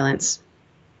sexual violence.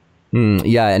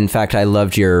 Yeah, in fact, I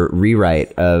loved your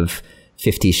rewrite of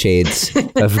 50 Shades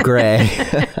of Grey.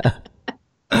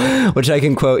 Which I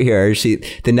can quote here.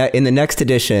 In the next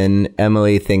edition,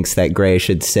 Emily thinks that Gray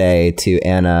should say to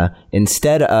Anna,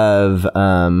 instead of,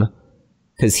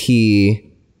 because he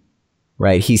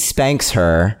spanks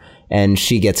her and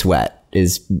she gets wet,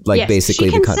 is basically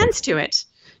the context. She consents to it.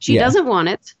 She doesn't want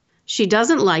it. She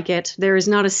doesn't like it. There is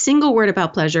not a single word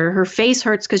about pleasure. Her face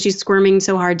hurts because she's squirming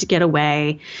so hard to get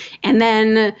away. And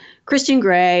then Christian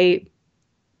Grey,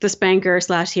 the spanker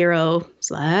 / hero /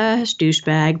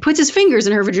 douchebag, puts his fingers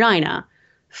in her vagina,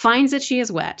 finds that she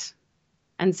is wet,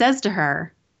 and says to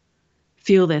her,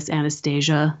 feel this,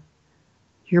 Anastasia.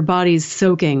 Your body's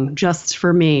soaking just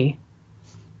for me.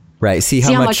 Right. See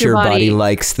how much your body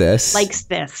likes this. Likes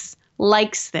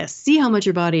this. See how much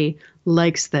your body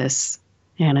likes this,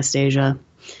 Anastasia.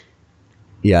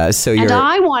 Yeah, so and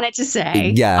I want it to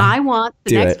say, I want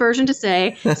the next version to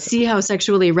say, see how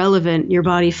sexually relevant your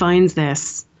body finds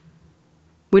this.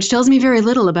 Which tells me very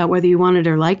little about whether you wanted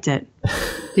or liked it.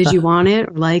 Did you want it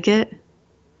or like it?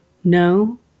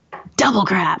 No? Double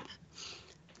crap.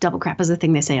 Double crap is a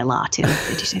thing they say a lot, too.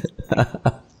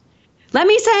 Let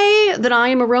me say that I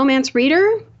am a romance reader.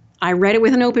 I read it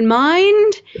with an open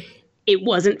mind. It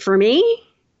wasn't for me.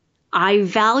 I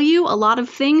value a lot of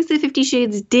things that 50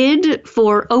 Shades did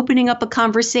for opening up a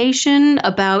conversation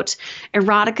about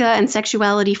erotica and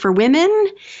sexuality for women.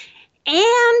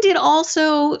 And it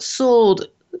also sold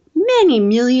many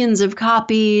millions of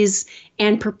copies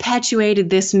and perpetuated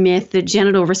this myth that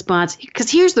genital response, because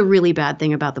here's the really bad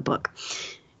thing about the book,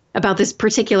 about this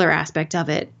particular aspect of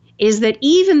it, is that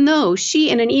even though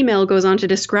she in an email goes on to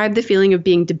describe the feeling of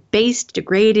being debased,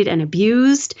 degraded, and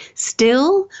abused,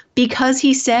 still, because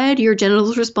he said your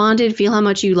genitals responded, feel how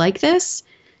much you like this,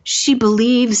 she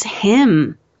believes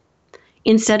him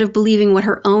instead of believing what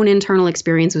her own internal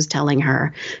experience was telling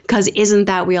her. Because isn't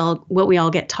that what we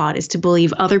all get taught, is to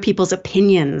believe other people's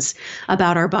opinions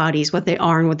about our bodies, what they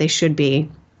are and what they should be,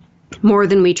 more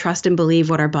than we trust and believe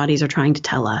what our bodies are trying to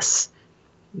tell us.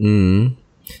 Mm.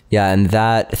 Yeah, and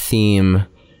that theme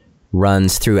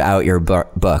runs throughout your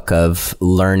book of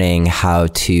learning how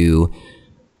to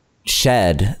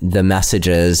shed the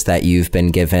messages that you've been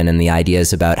given and the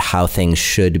ideas about how things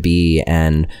should be,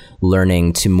 and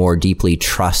learning to more deeply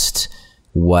trust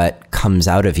what comes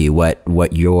out of you,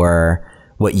 what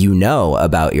you know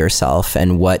about yourself,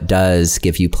 and what does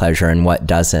give you pleasure and what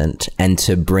doesn't, and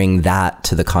to bring that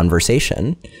to the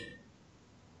conversation.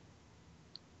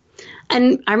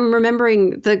 And I'm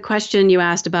remembering the question you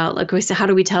asked about, like, how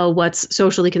do we tell what's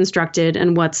socially constructed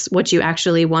and what you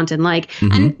actually want and like?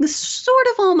 Mm-hmm. And sort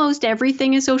of almost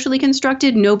everything is socially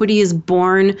constructed. Nobody is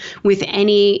born with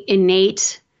any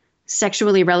innate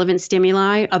sexually relevant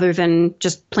stimuli other than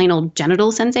just plain old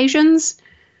genital sensations.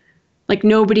 Like,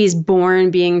 nobody's born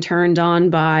being turned on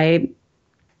by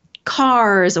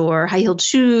cars or high-heeled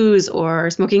shoes or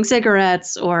smoking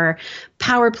cigarettes or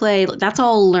power play. That's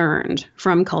all learned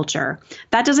from culture.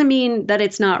 That doesn't mean that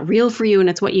it's not real for you and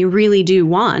it's what you really do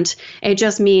want. It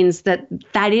just means that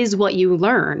that is what you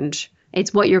learned.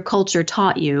 It's what your culture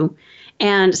taught you.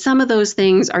 And some of those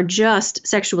things are just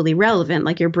sexually relevant,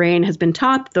 like your brain has been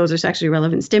taught those are sexually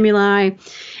relevant stimuli.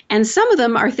 And some of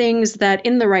them are things that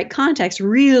in the right context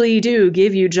really do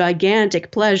give you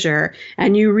gigantic pleasure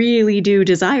and you really do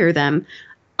desire them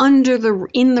in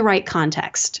the right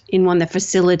context, in one that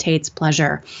facilitates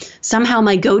pleasure. Somehow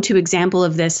my go-to example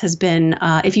of this has been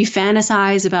if you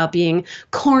fantasize about being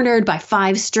cornered by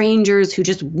 5 strangers who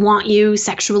just want you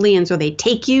sexually and so they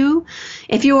take you.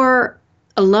 If you're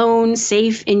alone,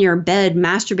 safe in your bed,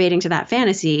 masturbating to that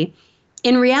fantasy,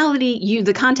 in reality,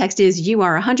 the context is you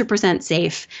are 100%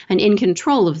 safe and in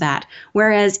control of that.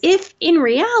 Whereas if in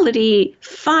reality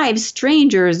 5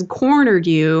 strangers cornered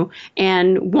you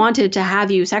and wanted to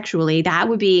have you sexually, that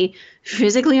would be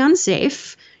physically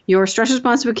unsafe. Your stress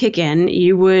response would kick in.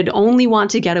 You would only want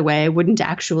to get away, wouldn't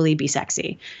actually be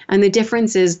sexy. And the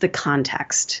difference is the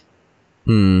context.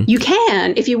 You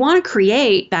can, if you want to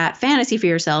create that fantasy for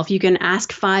yourself, you can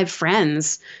ask 5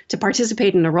 friends to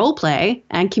participate in a role play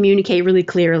and communicate really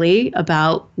clearly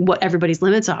about what everybody's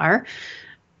limits are.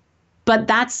 But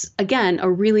that's, again, a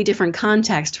really different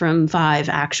context from 5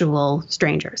 actual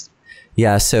strangers.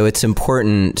 Yeah, so it's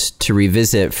important to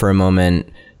revisit for a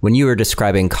moment. When you were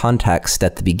describing context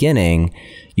at the beginning,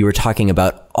 you were talking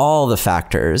about all the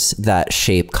factors that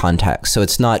shape context. So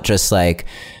it's not just like,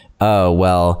 oh,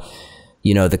 well,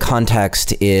 you know, the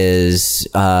context is,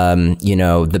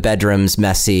 the bedroom's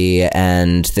messy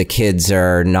and the kids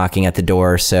are knocking at the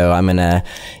door. So I'm going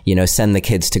to, send the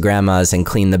kids to grandma's and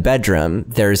clean the bedroom.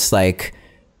 There's like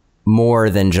more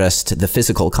than just the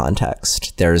physical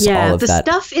context. There's all of that. Yeah,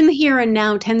 the stuff in the here and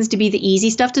now tends to be the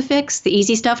easy stuff to fix, the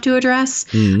easy stuff to address.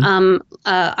 Mm-hmm.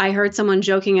 I heard someone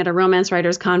joking at a romance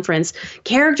writers conference,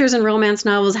 characters in romance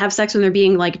novels have sex when they're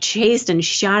being like chased and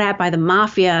shot at by the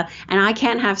mafia, and I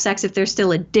can't have sex if there's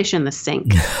still a dish in the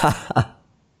sink.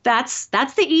 That's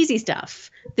the easy stuff.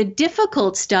 The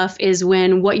difficult stuff is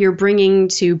when what you're bringing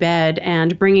to bed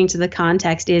and bringing to the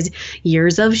context is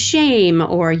years of shame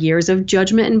or years of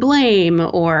judgment and blame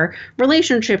or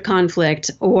relationship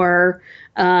conflict or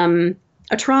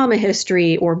a trauma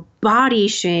history or body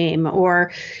shame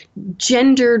or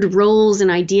gendered roles and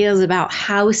ideas about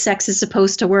how sex is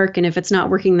supposed to work. And if it's not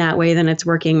working that way, then it's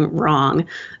working wrong.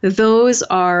 Those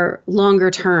are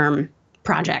longer term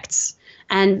projects.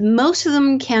 And most of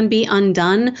them can be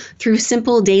undone through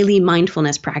simple daily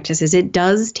mindfulness practices. It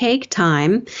does take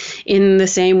time in the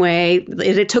same way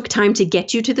it took time to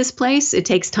get you to this place. It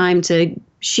takes time to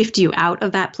shift you out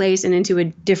of that place and into a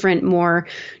different, more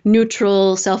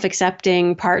neutral,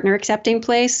 self-accepting, partner-accepting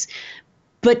place.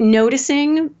 But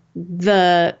noticing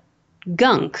the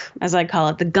gunk, as I call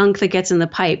it, the gunk that gets in the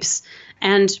pipes,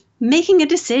 and making a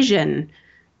decision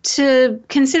to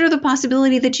consider the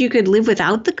possibility that you could live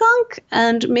without the gunk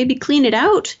and maybe clean it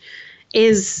out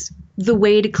is the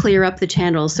way to clear up the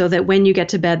channels so that when you get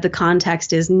to bed, the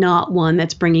context is not one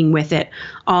that's bringing with it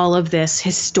all of this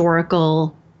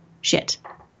historical shit.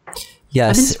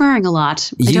 Yes. I've been swearing a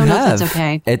lot. I don't know if that's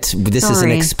okay. This is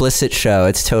an explicit show.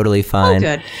 It's totally fine. Oh,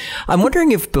 good. I'm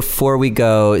wondering if before we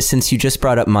go, since you just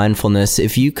brought up mindfulness,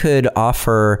 if you could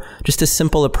offer just a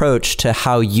simple approach to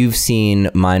how you've seen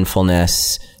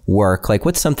mindfulness work. Like,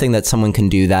 what's something that someone can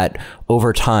do that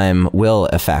over time will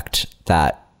affect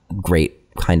that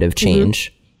great kind of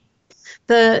change? Mm-hmm.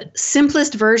 The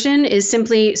simplest version is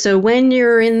simply, so when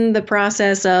you're in the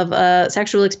process of a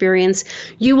sexual experience,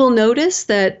 you will notice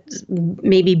that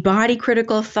maybe body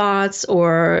critical thoughts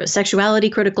or sexuality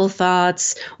critical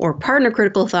thoughts or partner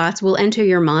critical thoughts will enter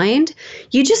your mind.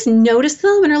 You just notice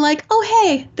them and are like, oh,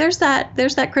 hey, there's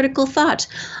that critical thought.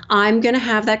 I'm going to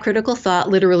have that critical thought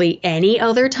literally any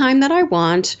other time that I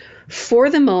want. For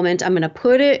the moment, I'm going to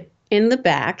put it in the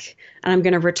back, and I'm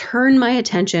going to return my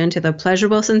attention to the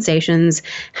pleasurable sensations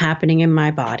happening in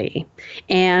my body.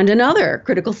 And another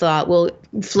critical thought will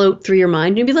float through your mind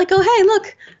and you'll be like, oh, hey,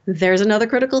 look, there's another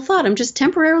critical thought. I'm just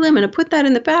temporarily, I'm going to put that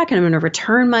in the back and I'm going to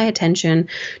return my attention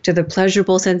to the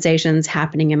pleasurable sensations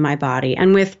happening in my body.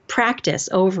 And with practice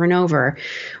over and over,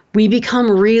 we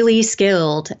become really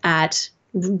skilled at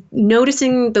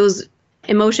noticing those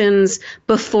emotions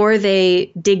before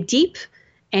they dig deep,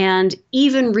 and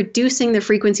even reducing the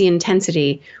frequency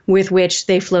intensity with which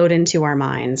they float into our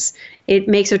minds. It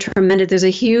makes a tremendous, there's a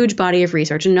huge body of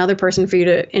research. Another person for you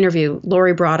to interview,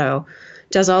 Lori Brotto,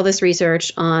 does all this research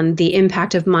on the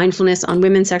impact of mindfulness on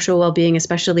women's sexual well-being,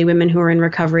 especially women who are in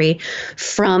recovery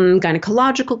from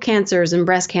gynecological cancers and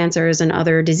breast cancers and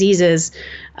other diseases,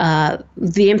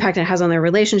 the impact it has on their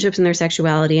relationships and their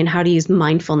sexuality, and how to use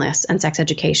mindfulness and sex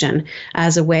education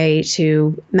as a way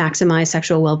to maximize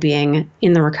sexual well-being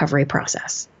in the recovery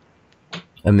process.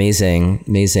 Amazing.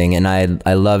 And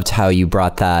I loved how you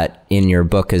brought that in your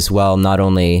book as well, not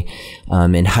only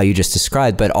in how you just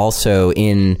described, but also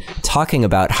in talking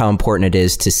about how important it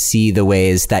is to see the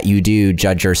ways that you do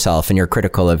judge yourself and you're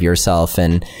critical of yourself,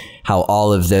 and how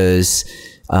all of those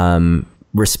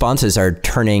responses are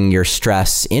turning your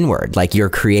stress inward. Like, you're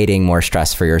creating more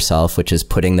stress for yourself, which is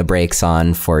putting the brakes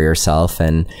on for yourself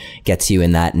and gets you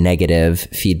in that negative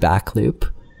feedback loop.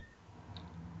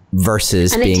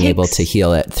 Versus being able to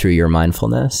heal it through your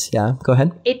mindfulness. Yeah, go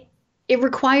ahead. It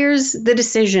requires the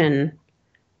decision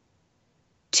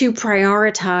to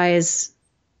prioritize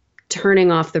turning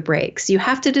off the brakes. You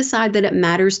have to decide that it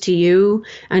matters to you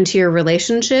and to your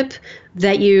relationship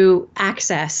that you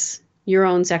access your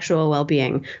own sexual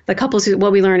well-being. The couples who,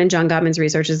 what we learn in John Gottman's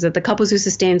research is that the couples who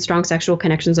sustain strong sexual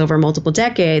connections over multiple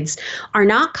decades are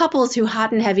not couples who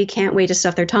hot and heavy can't wait to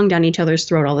stuff their tongue down each other's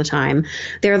throat all the time.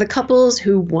 They're the couples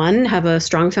who, one, have a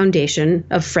strong foundation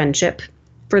of friendship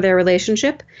for their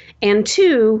relationship, and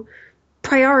two,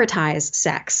 prioritize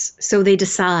sex. So they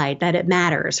decide that it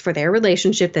matters for their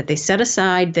relationship, that they set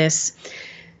aside this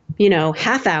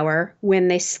half hour when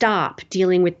they stop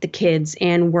dealing with the kids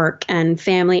and work and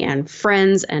family and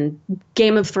friends and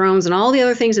Game of Thrones and all the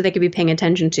other things that they could be paying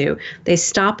attention to. They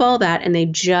stop all that and they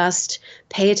just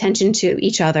pay attention to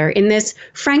each other in this,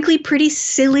 frankly, pretty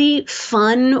silly,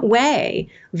 fun way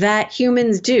that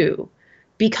humans do,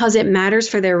 because it matters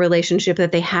for their relationship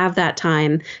that they have that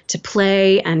time to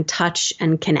play and touch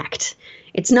and connect.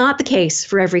 It's not the case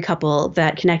for every couple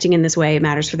that connecting in this way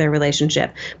matters for their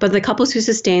relationship. But the couples who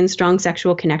sustain strong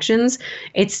sexual connections,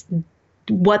 it's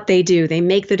what they do. They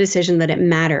make the decision that it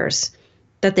matters,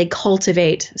 that they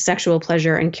cultivate sexual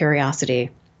pleasure and curiosity.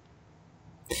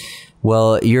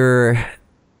 Well, you're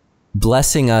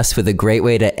blessing us with a great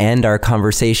way to end our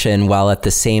conversation, while at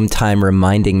the same time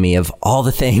reminding me of all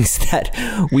the things that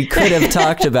we could have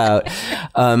talked about.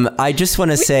 I just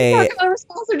want to say... talk about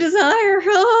response or desire.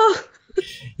 Oh.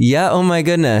 Yeah. Oh my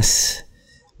goodness.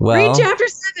 Well, read chapter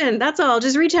 7. That's all.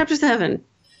 Just read chapter 7.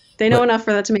 They know enough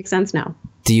for that to make sense now.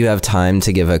 Do you have time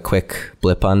to give a quick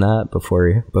blip on that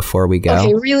before we go?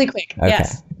 Okay, really quick. Okay.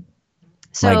 Yes.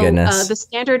 So my goodness. The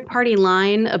standard party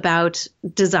line about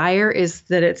desire is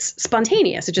that it's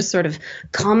spontaneous. It just sort of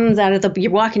comes out of you're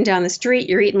walking down the street,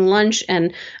 you're eating lunch,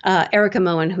 and Erica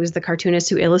Moen, who's the cartoonist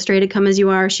who illustrated Come As You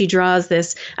Are, she draws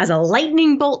this as a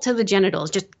lightning bolt to the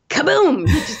genitals, just kaboom.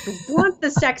 You just want the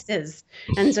sexes.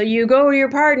 And so you go to your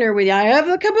partner with, I have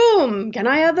the kaboom. Can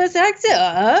I have the sex?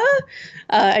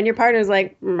 And your partner's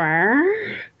like,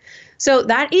 Meh. So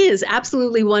that is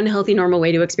absolutely one healthy, normal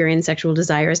way to experience sexual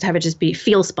desire, is to have it just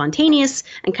feel spontaneous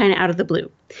and kind of out of the blue.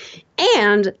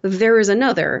 And there is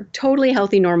another totally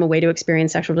healthy, normal way to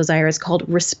experience sexual desire. It's called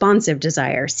responsive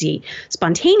desire. See,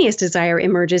 spontaneous desire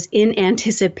emerges in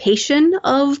anticipation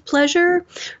of pleasure.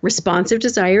 Responsive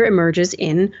desire emerges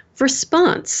in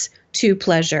response to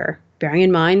pleasure, bearing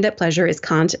in mind that pleasure is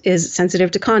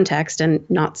sensitive to context and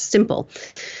not simple.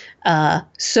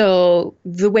 So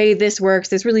the way this works,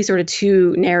 there's really sort of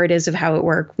two narratives of how it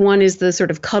works. One is the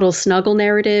sort of cuddle snuggle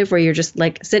narrative, where you're just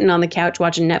like sitting on the couch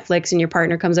watching Netflix and your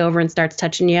partner comes over and starts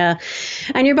touching you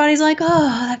and your body's like,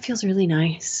 oh, that feels really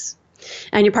nice.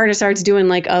 And your partner starts doing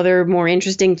like other more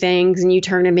interesting things, and you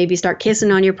turn and maybe start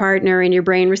kissing on your partner, and your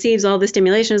brain receives all the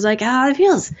stimulation. It's like, that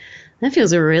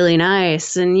feels really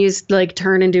nice. And you like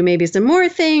turn and do maybe some more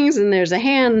things, and there's a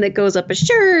hand that goes up a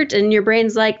shirt, and your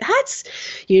brain's like, how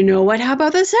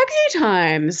about the sexy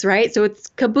times, right? So it's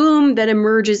kaboom that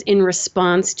emerges in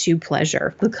response to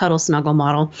pleasure, the cuddle snuggle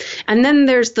model. And then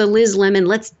there's the Liz Lemon,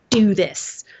 let's do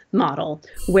this model,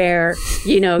 where,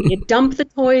 you dump the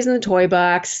toys in the toy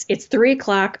box. It's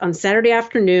 3:00 on Saturday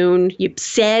afternoon. You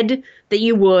said that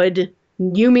you would.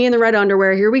 You, me, in the red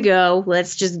underwear. Here we go.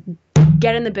 Let's just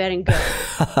get in the bed and go.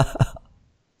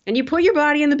 And you put your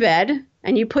body in the bed,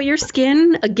 and you put your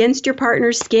skin against your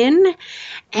partner's skin,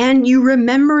 and you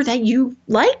remember that you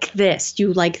like this.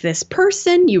 You like this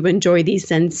person. You enjoy these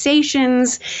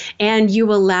sensations, and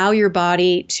you allow your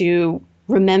body to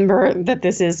remember that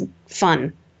this is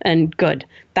fun and good.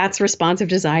 That's responsive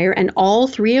desire. And all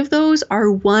three of those are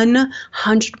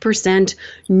 100%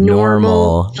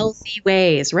 normal, healthy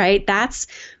ways, right?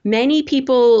 Many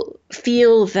people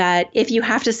feel that if you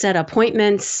have to set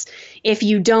appointments, if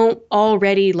you don't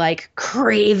already like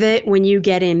crave it when you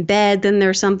get in bed, then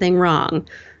there's something wrong.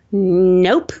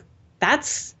 Nope.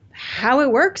 That's how it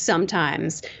works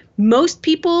sometimes. Most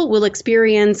people will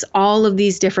experience all of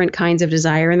these different kinds of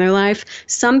desire in their life.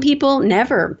 Some people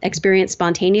never experience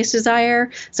spontaneous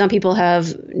desire. Some people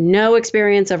have no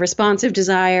experience of responsive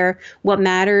desire. What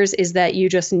matters is that you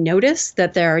just notice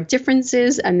that there are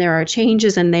differences and there are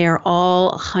changes, and they are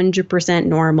all 100%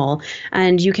 normal.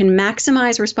 And you can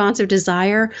maximize responsive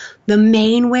desire. The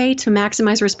main way to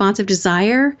maximize responsive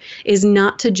desire is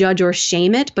not to judge or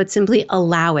shame it, but simply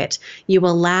allow it. You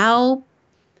allow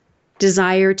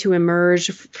desire to emerge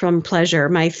from pleasure.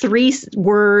 My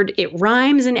 3-word, it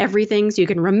rhymes and everything, so you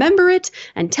can remember it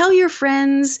and tell your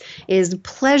friends, is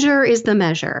pleasure is the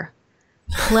measure.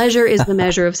 Pleasure is the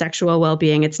measure of sexual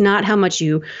well-being. It's not how much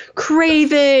you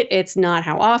crave it. It's not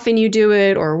how often you do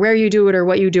it, or where you do it, or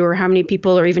what you do, or how many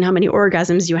people, or even how many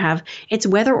orgasms you have. It's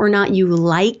whether or not you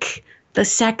like the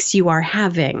sex you are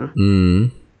having.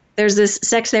 Mm. There's this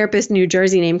sex therapist in New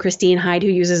Jersey named Christine Hyde who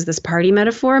uses this party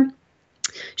metaphor.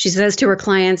 She says to her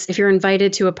clients, if you're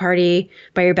invited to a party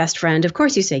by your best friend, of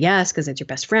course you say yes because it's your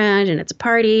best friend and it's a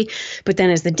party. But then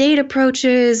as the date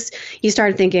approaches, you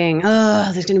start thinking,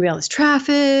 oh, there's going to be all this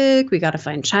traffic. We got to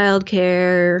find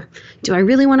childcare. Do I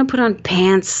really want to put on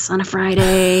pants on a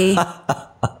Friday?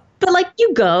 But like,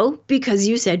 you go because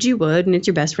you said you would, and it's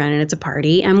your best friend and it's a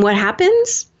party. And what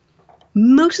happens?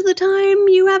 Most of the time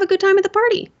you have a good time at the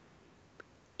party.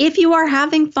 If you are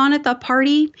having fun at the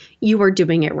party, you are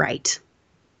doing it right.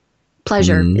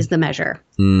 Pleasure is the measure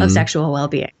of sexual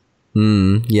well-being.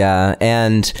 Yeah.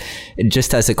 And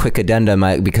just as a quick addendum,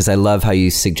 because I love how you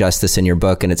suggest this in your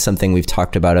book, and it's something we've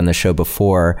talked about on the show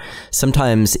before,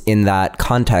 sometimes in that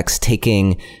context,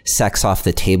 taking sex off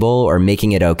the table or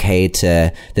making it okay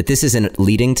that this isn't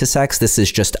leading to sex, this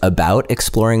is just about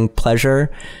exploring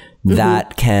pleasure,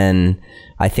 that can,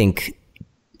 I think,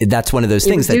 that's one of those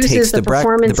things that takes the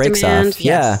brakes off. Yes.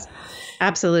 Yeah.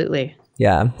 Absolutely.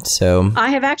 Yeah. So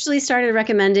I have actually started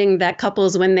recommending that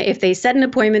couples, if they set an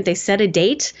appointment, they set a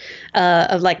date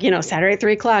of Saturday at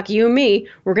 3:00, you and me,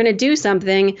 we're going to do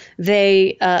something.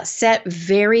 They set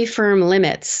very firm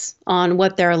limits on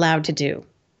what they're allowed to do.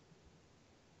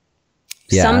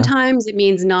 Yeah. Sometimes it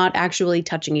means not actually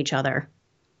touching each other.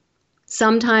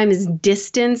 Sometimes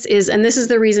distance is, and this is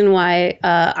the reason why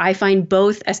I find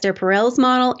both Esther Perel's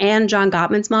model and John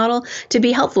Gottman's model to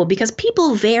be helpful, because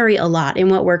people vary a lot in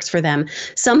what works for them.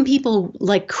 Some people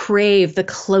crave the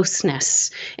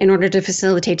closeness in order to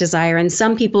facilitate desire, and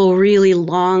some people really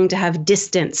long to have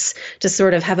distance, to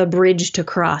sort of have a bridge to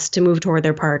cross to move toward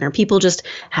their partner. People just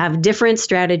have different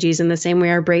strategies in the same way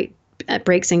our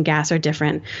brakes and gas are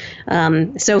different.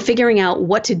 So figuring out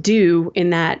what to do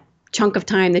in that chunk of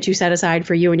time that you set aside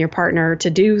for you and your partner to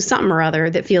do something or other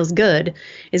that feels good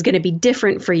is going to be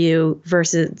different for you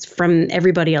versus from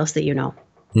everybody else that you know.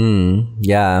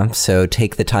 Yeah. So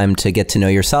take the time to get to know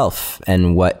yourself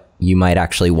and what you might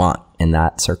actually want in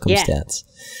that circumstance.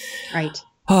 Yeah. Right.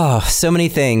 Oh, so many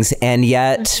things. And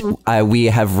yet we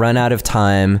have run out of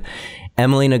time.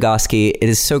 Emily Nagoski, it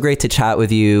is so great to chat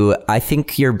with you. I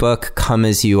think your book, Come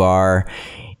As You Are,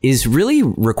 is really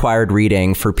required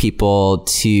reading for people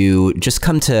to just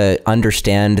come to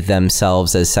understand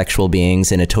themselves as sexual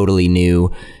beings in a totally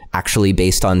new, actually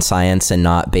based on science and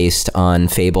not based on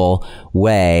fable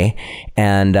way.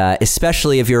 And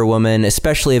especially if you're a woman,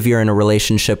 especially if you're in a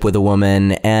relationship with a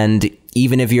woman, and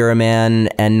even if you're a man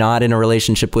and not in a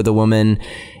relationship with a woman,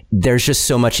 there's just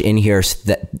so much in here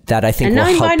that I think will help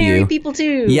you. And non-binary people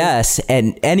too. Yes,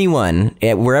 and anyone,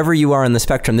 wherever you are on the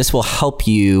spectrum, this will help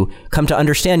you come to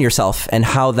understand yourself and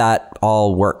how that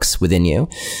all works within you.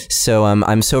 So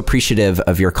I'm so appreciative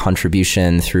of your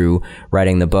contribution through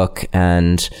writing the book.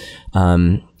 And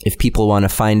if people want to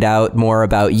find out more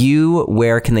about you,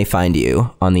 where can they find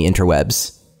you on the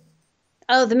interwebs?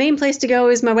 Oh, the main place to go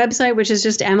is my website, which is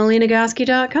just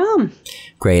emilynagoski.com.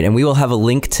 Great. And we will have a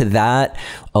link to that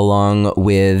along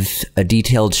with a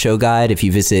detailed show guide if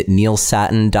you visit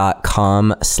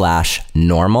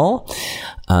neilsattin.com/normal.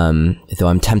 Though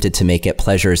I'm tempted to make it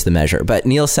pleasure is the measure, but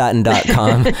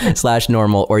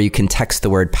neilsattin.com/normal, or you can text the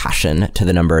word passion to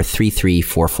the number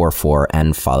 33444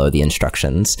 and follow the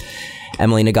instructions.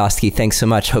 Emily Nagoski, thanks so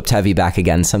much. Hope to have you back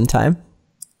again sometime.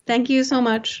 Thank you so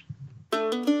much.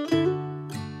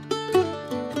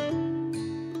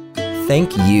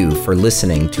 Thank you for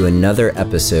listening to another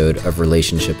episode of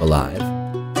Relationship Alive.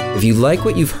 If you like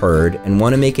what you've heard and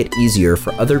want to make it easier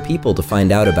for other people to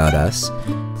find out about us,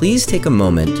 please take a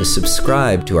moment to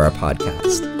subscribe to our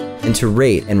podcast and to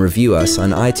rate and review us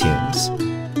on iTunes.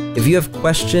 If you have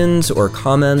questions or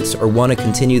comments or want to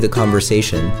continue the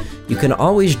conversation, you can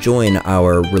always join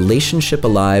our Relationship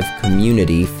Alive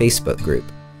community Facebook group.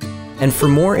 And for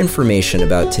more information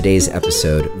about today's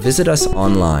episode, visit us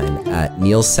online at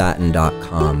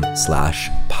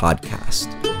neilsattin.com/podcast,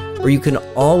 where you can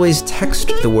always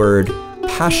text the word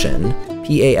passion,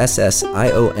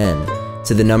 PASSION,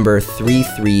 to the number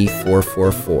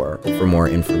 33444 for more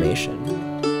information.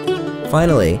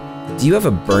 Finally, do you have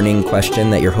a burning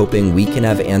question that you're hoping we can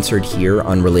have answered here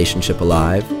on Relationship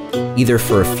Alive, either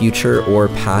for a future or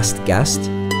past guest?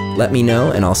 Let me know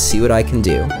and I'll see what I can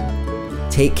do.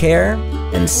 Take care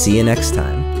and see you next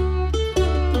time.